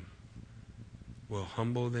name will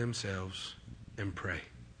humble themselves and pray.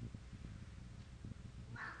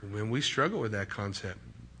 When we struggle with that concept,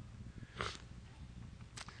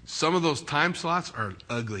 some of those time slots are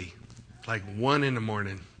ugly, like 1 in the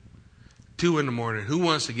morning, 2 in the morning. Who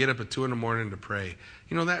wants to get up at 2 in the morning to pray?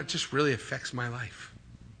 You know, that just really affects my life.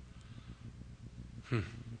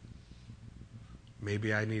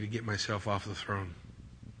 Maybe I need to get myself off the throne.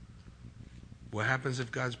 What happens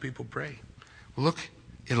if God's people pray? Well, look,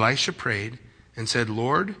 Elisha prayed and said,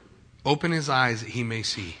 Lord, open his eyes that he may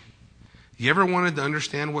see. You ever wanted to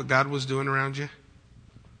understand what God was doing around you?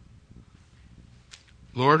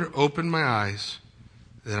 Lord, open my eyes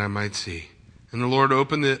that I might see. And the Lord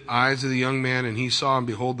opened the eyes of the young man, and he saw, and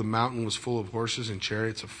behold, the mountain was full of horses and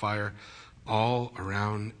chariots of fire all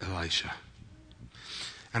around Elisha.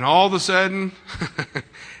 And all of a sudden,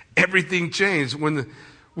 everything changed. When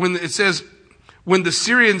it says, when the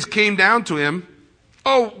Syrians came down to him,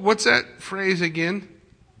 oh, what's that phrase again?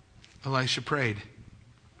 Elisha prayed.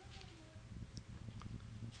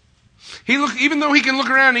 Even though he can look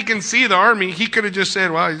around, he can see the army, he could have just said,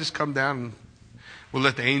 well, you just come down and we'll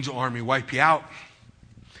let the angel army wipe you out.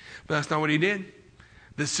 But that's not what he did.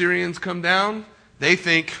 The Syrians come down. They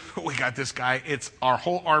think, we got this guy. It's our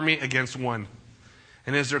whole army against one.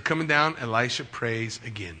 And as they're coming down, Elisha prays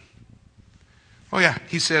again. Oh yeah,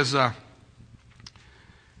 he says,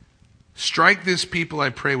 strike this people, I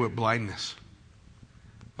pray, with blindness.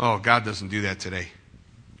 Oh, God doesn't do that today.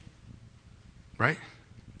 Right?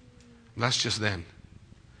 That's just then.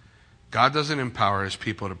 God doesn't empower his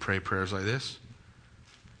people to pray prayers like this.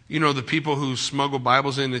 You know, the people who smuggle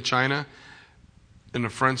Bibles into China in the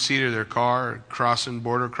front seat of their car, crossing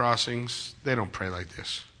border crossings, they don't pray like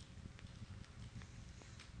this.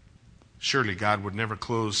 Surely God would never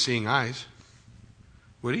close seeing eyes,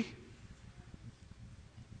 would he?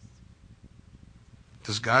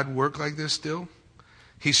 Does God work like this still?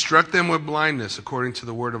 He struck them with blindness, according to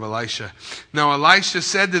the word of Elisha. Now Elisha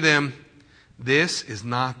said to them, this is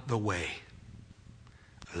not the way.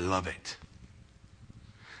 I love it.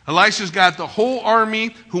 Elisha's got the whole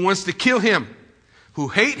army who wants to kill him, who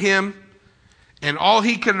hate him, and all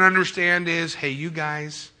he can understand is, hey, you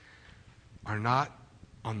guys are not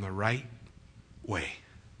on the right way.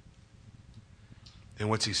 And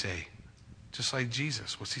what's he say? Just like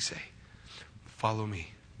Jesus, what's he say? Follow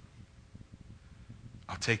me.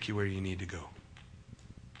 I'll take you where you need to go.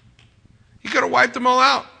 You could have wiped them all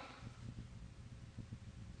out.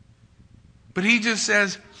 But he just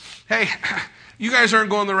says, hey, you guys aren't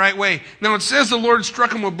going the right way. Now it says the Lord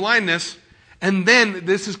struck him with blindness. And then,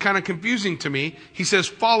 this is kind of confusing to me. He says,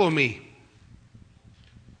 follow me.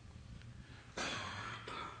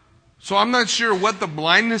 So I'm not sure what the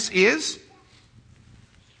blindness is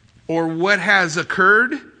or what has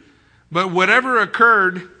occurred. But whatever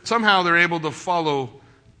occurred, somehow they're able to follow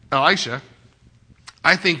Elisha.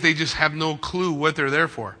 I think they just have no clue what they're there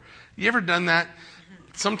for. You ever done that?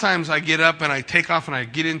 Sometimes I get up and I take off and I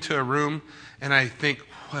get into a room and I think,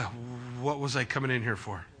 well, what was I coming in here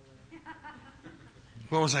for?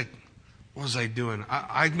 What was I doing?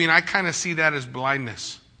 I mean, I kind of see that as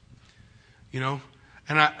blindness. You know?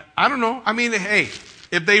 And I don't know. I mean, hey,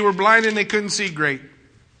 if they were blind and they couldn't see, great.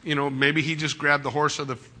 You know, maybe he just grabbed the horse of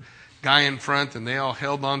the guy in front and they all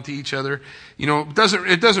held on to each other. You know,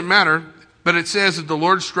 it doesn't matter. But it says that the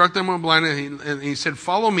Lord struck them with blindness, and he said,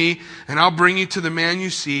 follow me, and I'll bring you to the man you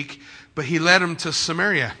seek. But he led him to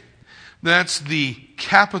Samaria. That's the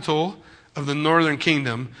capital of the northern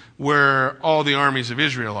kingdom where all the armies of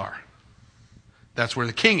Israel are. That's where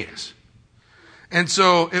the king is. And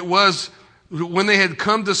so it was, when they had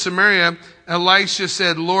come to Samaria, Elisha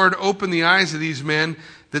said, Lord, open the eyes of these men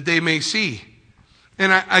that they may see.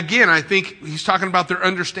 And I think he's talking about their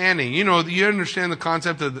understanding. You know, you understand the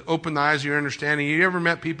concept of open the eyes of your understanding. You ever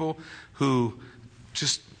met people who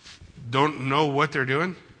just don't know what they're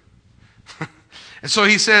doing? And so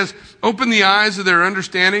he says, open the eyes of their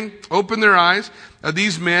understanding, open their eyes of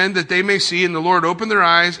these men that they may see. And the Lord opened their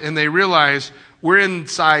eyes and they realize we're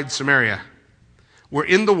inside Samaria. We're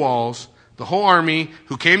in the walls. The whole army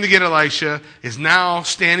who came to get Elisha is now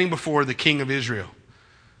standing before the king of Israel.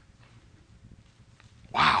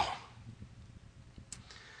 Wow.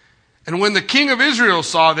 And when the king of Israel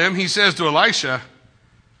saw them, he says to Elisha,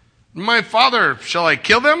 my father, shall I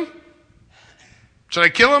kill them? Should I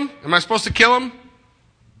kill him? Am I supposed to kill him?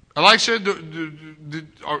 Elisha,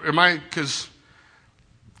 because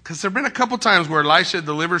there have been a couple times where Elisha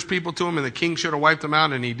delivers people to him and the king should have wiped them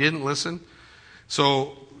out and he didn't listen.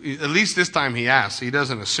 So at least this time he asks. He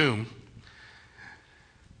doesn't assume.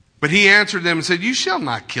 But he answered them and said, you shall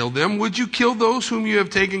not kill them. Would you kill those whom you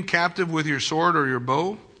have taken captive with your sword or your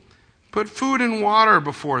bow? Put food and water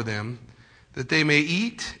before them, that they may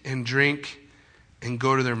eat and drink and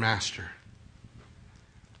go to their master.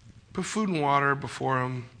 Put food and water before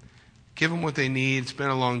them. Give them what they need.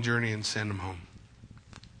 Spend a long journey and send them home.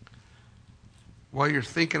 While you're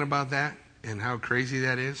thinking about that and how crazy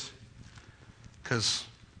that is, because,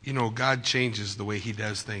 God changes the way he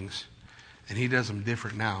does things. And he does them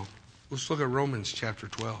different now. Let's look at Romans chapter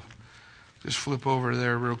 12. Just flip over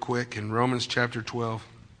there real quick in Romans chapter 12.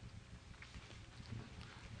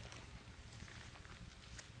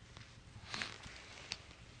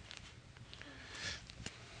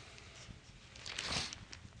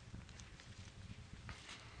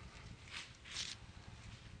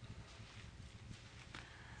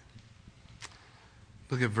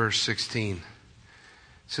 Look at verse 16. It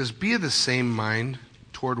says, be of the same mind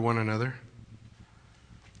toward one another.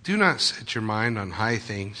 Do not set your mind on high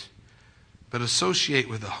things, but associate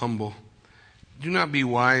with the humble. Do not be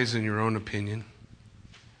wise in your own opinion.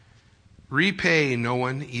 Repay no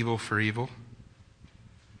one evil for evil.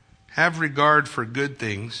 Have regard for good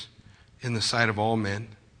things in the sight of all men.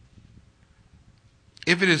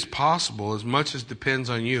 If it is possible, as much as depends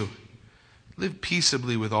on you, live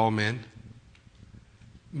peaceably with all men.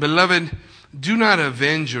 Beloved, do not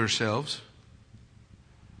avenge yourselves,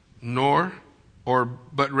 but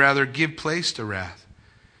rather give place to wrath.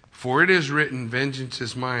 For it is written, vengeance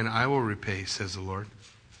is mine, I will repay, says the Lord.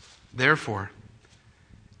 Therefore,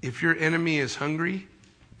 if your enemy is hungry,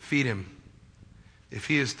 feed him. If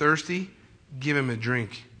he is thirsty, give him a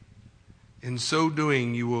drink. In so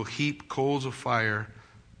doing, you will heap coals of fire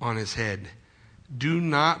on his head. Do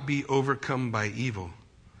not be overcome by evil,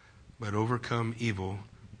 but overcome evil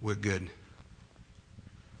with good.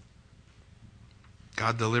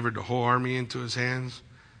 God delivered the whole army into his hands.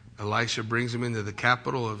 Elisha brings him into the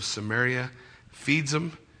capital of Samaria, feeds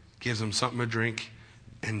him, gives him something to drink,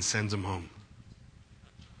 and sends him home.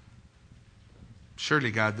 Surely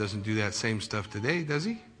God doesn't do that same stuff today, does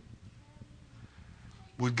he?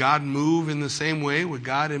 Would God move in the same way? Would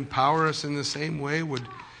God empower us in the same way? Would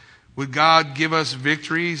God give us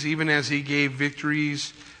victories even as he gave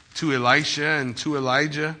victories to Elisha and to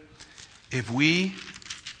Elijah? If we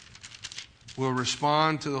will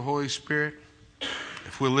respond to the Holy Spirit,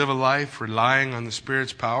 if we'll live a life relying on the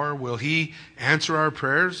Spirit's power, will he answer our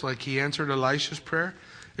prayers like he answered Elisha's prayer?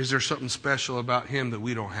 Is there something special about him that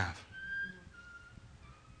we don't have?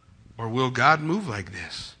 Or will God move like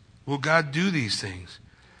this? Will God do these things?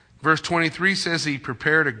 Verse 23 says he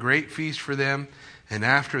prepared a great feast for them, and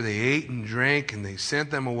after they ate and drank, and they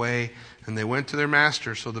sent them away, and they went to their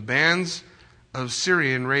master. So the bands of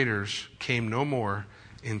Syrian raiders came no more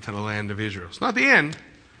into the land of Israel. It's not the end,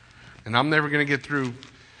 and I'm never going to get through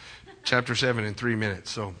chapter 7 in 3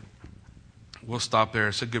 minutes, so we'll stop there.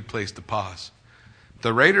 It's a good place to pause.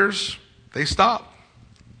 The raiders, they stopped.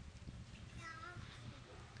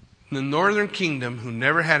 The northern kingdom, who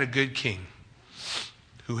never had a good king,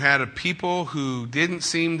 who had a people who didn't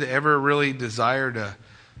seem to ever really desire to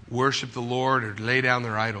worship the Lord or lay down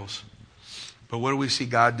their idols. But what do we see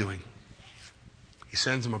God doing? He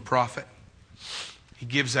sends them a prophet. He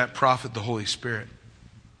gives that prophet the Holy Spirit.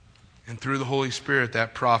 And through the Holy Spirit,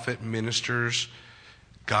 that prophet ministers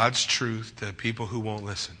God's truth to people who won't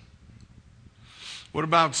listen. What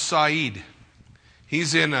about Said?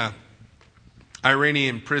 He's in a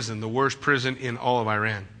Iranian prison, the worst prison in all of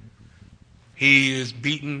Iran. He is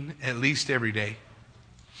beaten at least every day.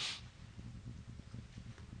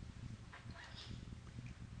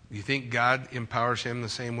 Do you think God empowers him the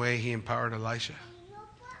same way he empowered Elisha?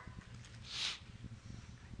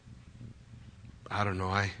 I don't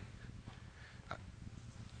know.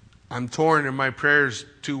 I'm torn in my prayers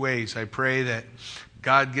two ways. I pray that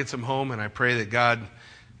God gets him home, and I pray that God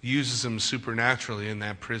uses him supernaturally in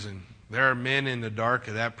that prison. There are men in the dark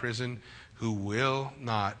of that prison who will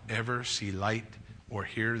not ever see light or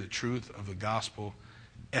hear the truth of the gospel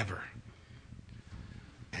ever.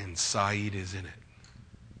 And Said is in it.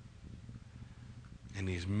 And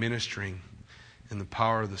he's ministering in the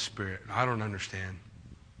power of the Spirit. I don't understand.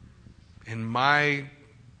 In my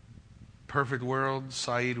perfect world,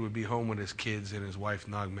 Said would be home with his kids and his wife,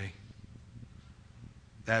 Nagme.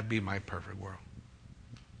 That'd be my perfect world.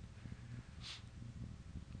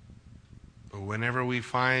 But whenever we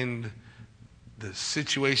find the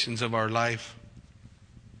situations of our life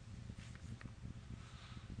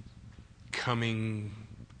coming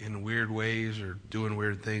in weird ways or doing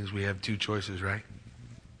weird things, we have two choices, right?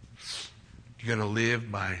 You're going to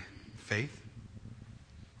live by faith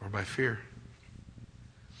or by fear.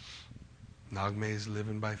 Nagme is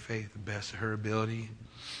living by faith, the best of her ability.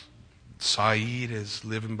 Said is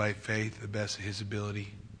living by faith, the best of his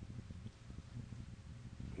ability.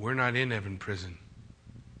 We're not in Evan prison.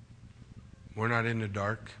 We're not in the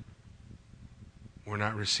dark. We're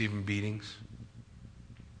not receiving beatings.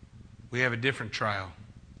 We have a different trial.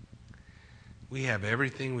 We have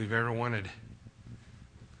everything we've ever wanted.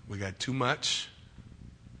 We got too much,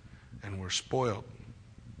 and we're spoiled.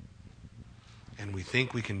 And we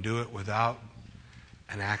think we can do it without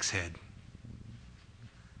an axe head.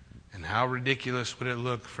 And how ridiculous would it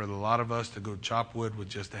look for a lot of us to go chop wood with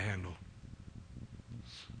just a handle?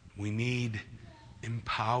 We need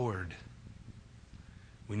empowered.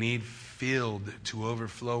 We need filled to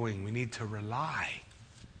overflowing. We need to rely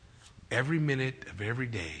every minute of every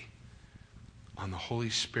day on the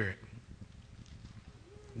Holy Spirit,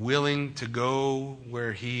 willing to go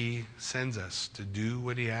where He sends us, to do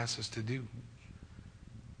what He asks us to do.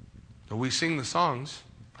 So we sing the songs.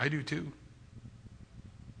 I do too.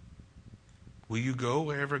 Will you go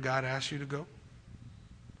wherever God asks you to go?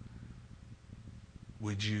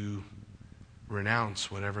 Would you renounce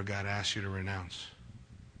whatever God asks you to renounce?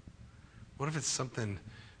 What if it's something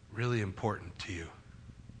really important to you?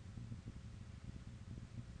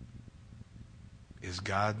 Is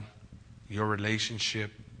God, your relationship,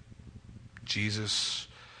 Jesus,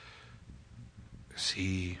 is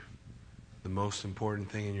He the most important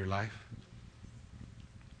thing in your life?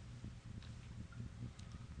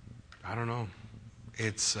 I don't know.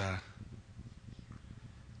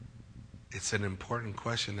 It's an important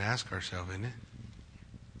question to ask ourselves, isn't it?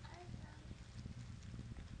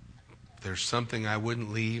 There's something I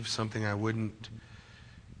wouldn't leave, something I wouldn't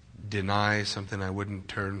deny, something I wouldn't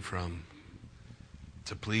turn from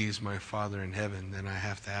to please my Father in heaven. Then I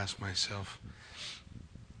have to ask myself,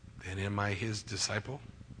 then am I His disciple?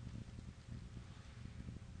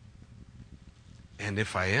 And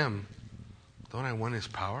if I am, don't I want His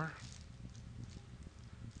power?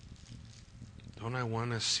 Don't I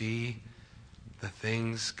want to see the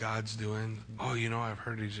things God's doing? Oh, I've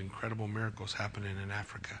heard these incredible miracles happening in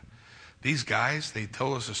Africa. These guys, they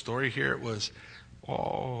told us a story here. It was,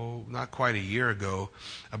 not quite a year ago,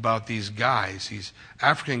 about these guys, these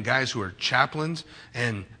African guys who are chaplains,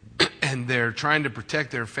 and they're trying to protect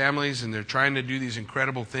their families, and they're trying to do these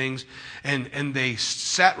incredible things. And they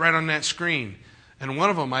sat right on that screen. And one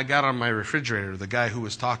of them I got on my refrigerator, the guy who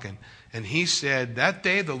was talking. And he said, that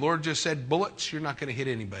day the Lord just said, bullets, you're not going to hit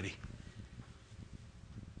anybody.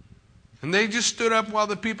 And they just stood up while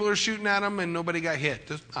the people are shooting at them and nobody got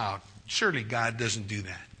hit. Surely God doesn't do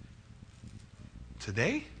that.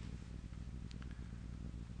 Today?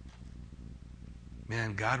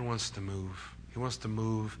 Man, God wants to move. He wants to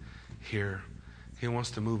move here. He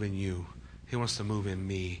wants to move in you. He wants to move in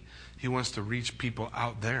me. He wants to reach people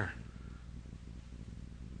out there.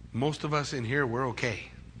 Most of us in here, we're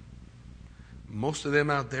okay. Most of them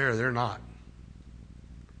out there, they're not.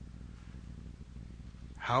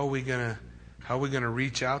 How are we gonna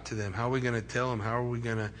reach out to them? How are we gonna tell them? How are we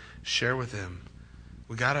gonna share with them?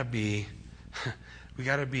 We gotta be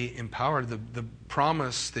empowered. The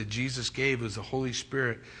promise that Jesus gave was the Holy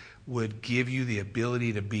Spirit would give you the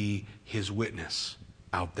ability to be His witness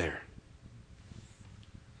out there.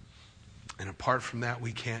 And apart from that,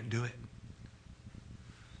 we can't do it.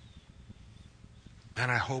 And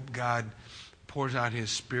I hope God pours out His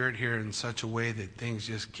Spirit here in such a way that things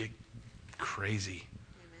just get crazy.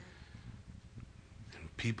 Amen.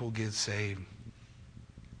 And people get saved.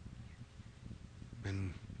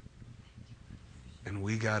 And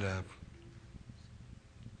we got to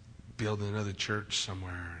build another church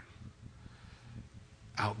somewhere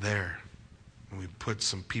out there. And we put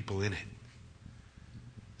some people in it.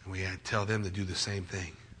 And we tell them to do the same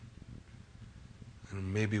thing.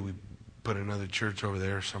 And maybe we put another church over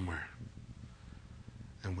there somewhere.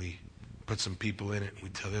 And we put some people in it and we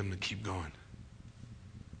tell them to keep going.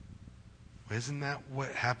 Well, isn't that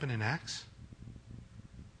what happened in Acts?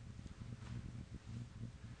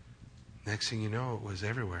 Next thing you know, it was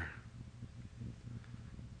everywhere.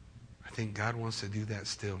 I think God wants to do that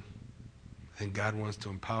still. I think God wants to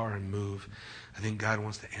empower and move. I think God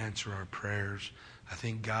wants to answer our prayers. I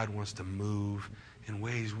think God wants to move in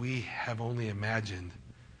ways we have only imagined.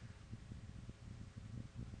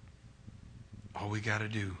 All we got to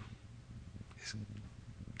do is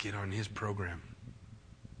get on His program.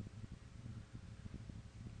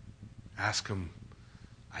 Ask Him,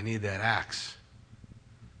 I need that axe.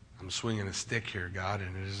 I'm swinging a stick here, God,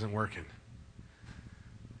 and it isn't working.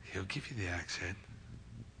 He'll give you the axe head.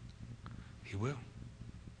 He will.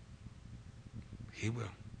 He will.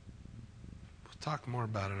 We'll talk more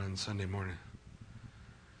about it on Sunday morning.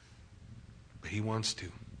 But He wants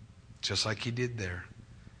to. Just like He did there.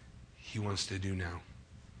 He wants to do now.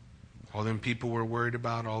 All them people we're worried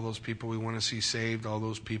about, all those people we want to see saved, all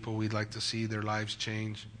those people we'd like to see their lives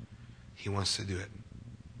change, He wants to do it.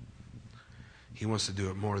 He wants to do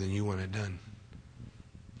it more than you want it done.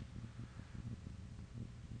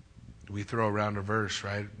 We throw around a verse,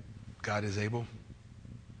 right? God is able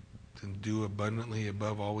to do abundantly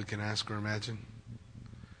above all we can ask or imagine.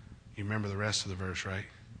 You remember the rest of the verse, right?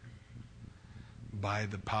 By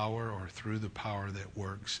the power or through the power that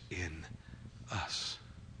works in us.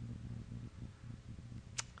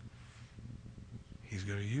 He's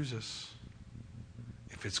going to use us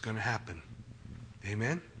if it's going to happen.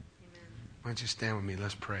 Amen? Why don't you stand with me?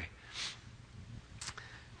 Let's pray.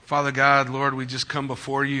 Father God, Lord, we just come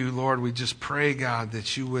before you. Lord, we just pray, God,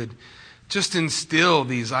 that you would just instill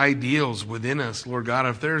these ideals within us, Lord God.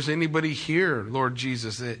 If there's anybody here, Lord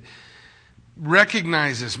Jesus, that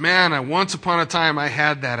recognizes, man, once upon a time I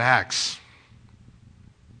had that axe.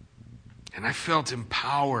 And I felt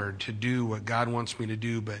empowered to do what God wants me to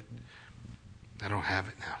do, but I don't have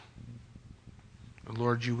it now. But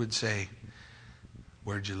Lord, you would say,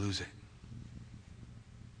 where'd you lose it?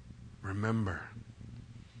 Remember,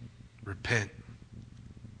 repent,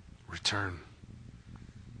 return.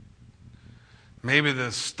 Maybe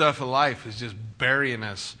the stuff of life is just burying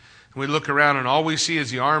us. And we look around and all we see is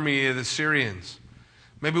the army of the Syrians.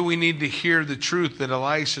 Maybe we need to hear the truth that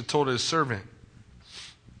Elisha told his servant.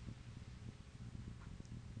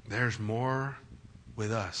 There's more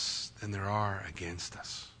with us than there are against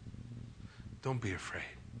us. Don't be afraid.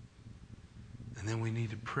 And then we need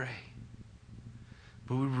to pray.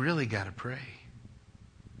 But we really got to pray.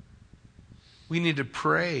 We need to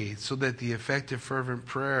pray so that the effective, fervent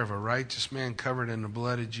prayer of a righteous man covered in the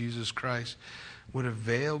blood of Jesus Christ would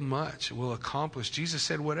avail much. It will accomplish. Jesus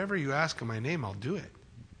said, whatever you ask in my name, I'll do it.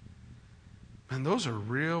 And those are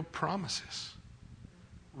real promises.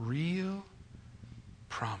 Real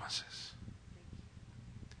promises.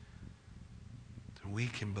 That we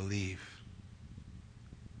can believe.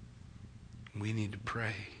 We need to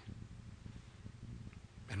pray.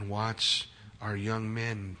 And watch our young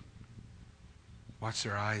men, watch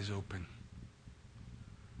their eyes open.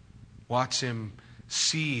 Watch them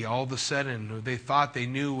see all of a sudden. They thought they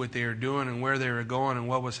knew what they were doing and where they were going and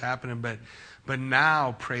what was happening. But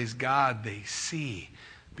now, praise God, they see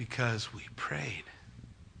because we prayed.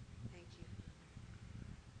 Thank you.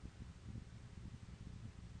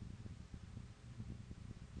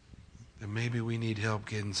 Then maybe we need help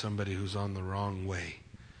getting somebody who's on the wrong way,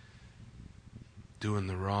 doing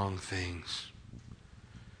the wrong things.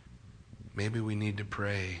 Maybe we need to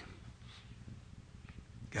pray,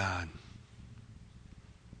 God,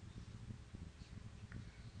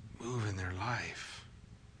 move in their life.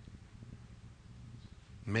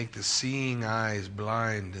 Make the seeing eyes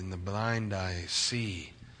blind and the blind eyes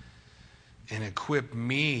see. And equip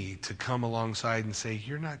me to come alongside and say,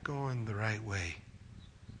 you're not going the right way.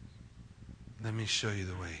 Let me show you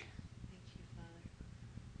the way. Thank you, Father.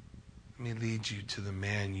 Let me lead you to the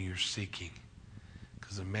man you're seeking.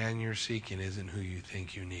 Because the man you're seeking isn't who you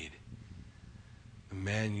think you need. The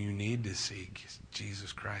man you need to seek is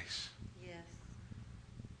Jesus Christ. Yes.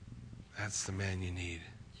 That's the man you need.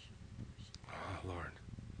 Oh, Lord.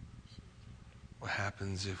 What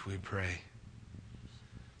happens if we pray?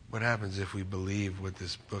 What happens if we believe what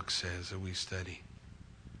this book says that we study?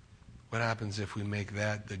 What happens if we make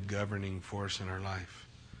that the governing force in our life?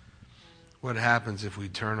 What happens if we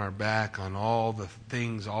turn our back on all the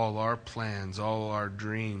things, all our plans, all our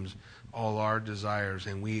dreams, all our desires,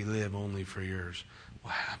 and we live only for yours?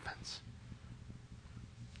 What happens?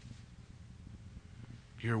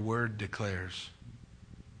 Your word declares,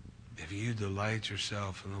 if you delight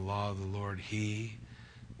yourself in the law of the Lord, He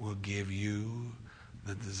will give you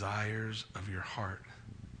the desires of your heart.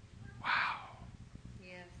 Wow.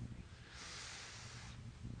 Yes.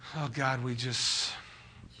 Oh, God, we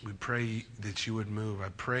pray that you would move. I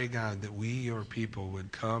pray, God, that we, your people,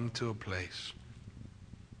 would come to a place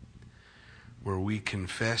where we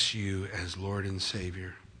confess you as Lord and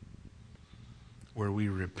Savior, where we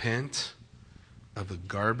repent of the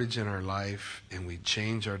garbage in our life and we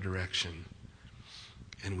change our direction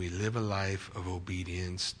and we live a life of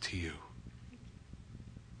obedience to you.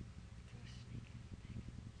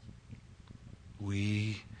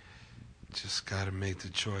 We just got to make the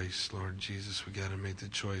choice, Lord Jesus. We got to make the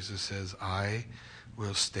choice that says, I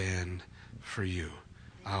will stand for you.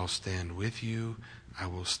 I'll stand with you. I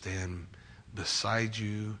will stand beside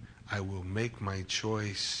you. I will make my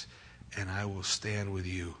choice and I will stand with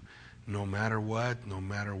you. No matter what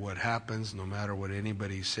happens, no matter what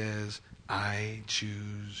anybody says, I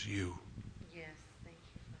choose you. Yes, thank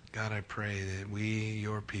you, God, I pray that we,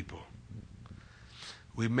 your people,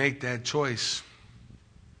 We make that choice,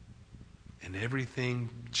 and everything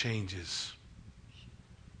changes.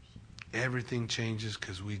 Everything changes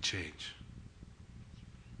because we change.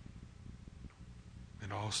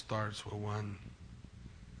 It all starts with 1,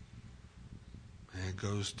 and it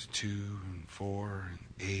goes to 2 and 4 and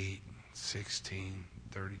 8, 16,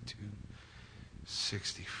 32,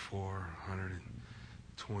 64,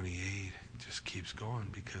 128. It just keeps going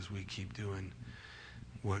because we keep doing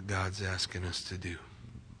what God's asking us to do.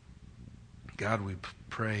 God, we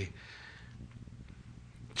pray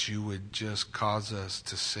that you would just cause us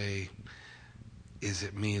to say, is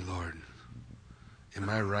it me, Lord? Am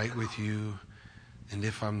I right with you? And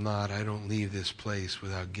if I'm not, I don't leave this place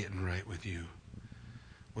without getting right with you,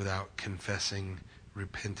 without confessing,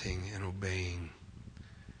 repenting, and obeying.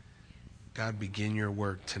 God, begin your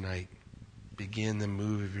work tonight. Begin the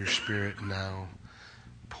move of your Spirit now.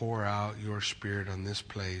 Pour out your Spirit on this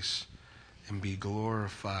place and be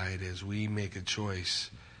glorified as we make a choice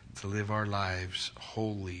to live our lives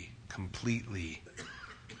wholly, completely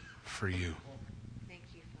for you. Thank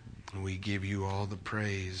you, Father. And we give you all the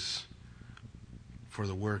praise for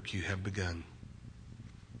the work you have begun.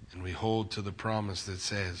 And we hold to the promise that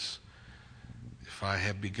says, if I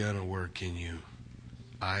have begun a work in you,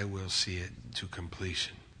 I will see it to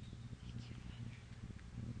completion.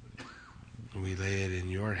 We lay it in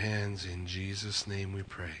your hands. In Jesus' name we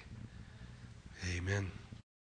pray. Amen.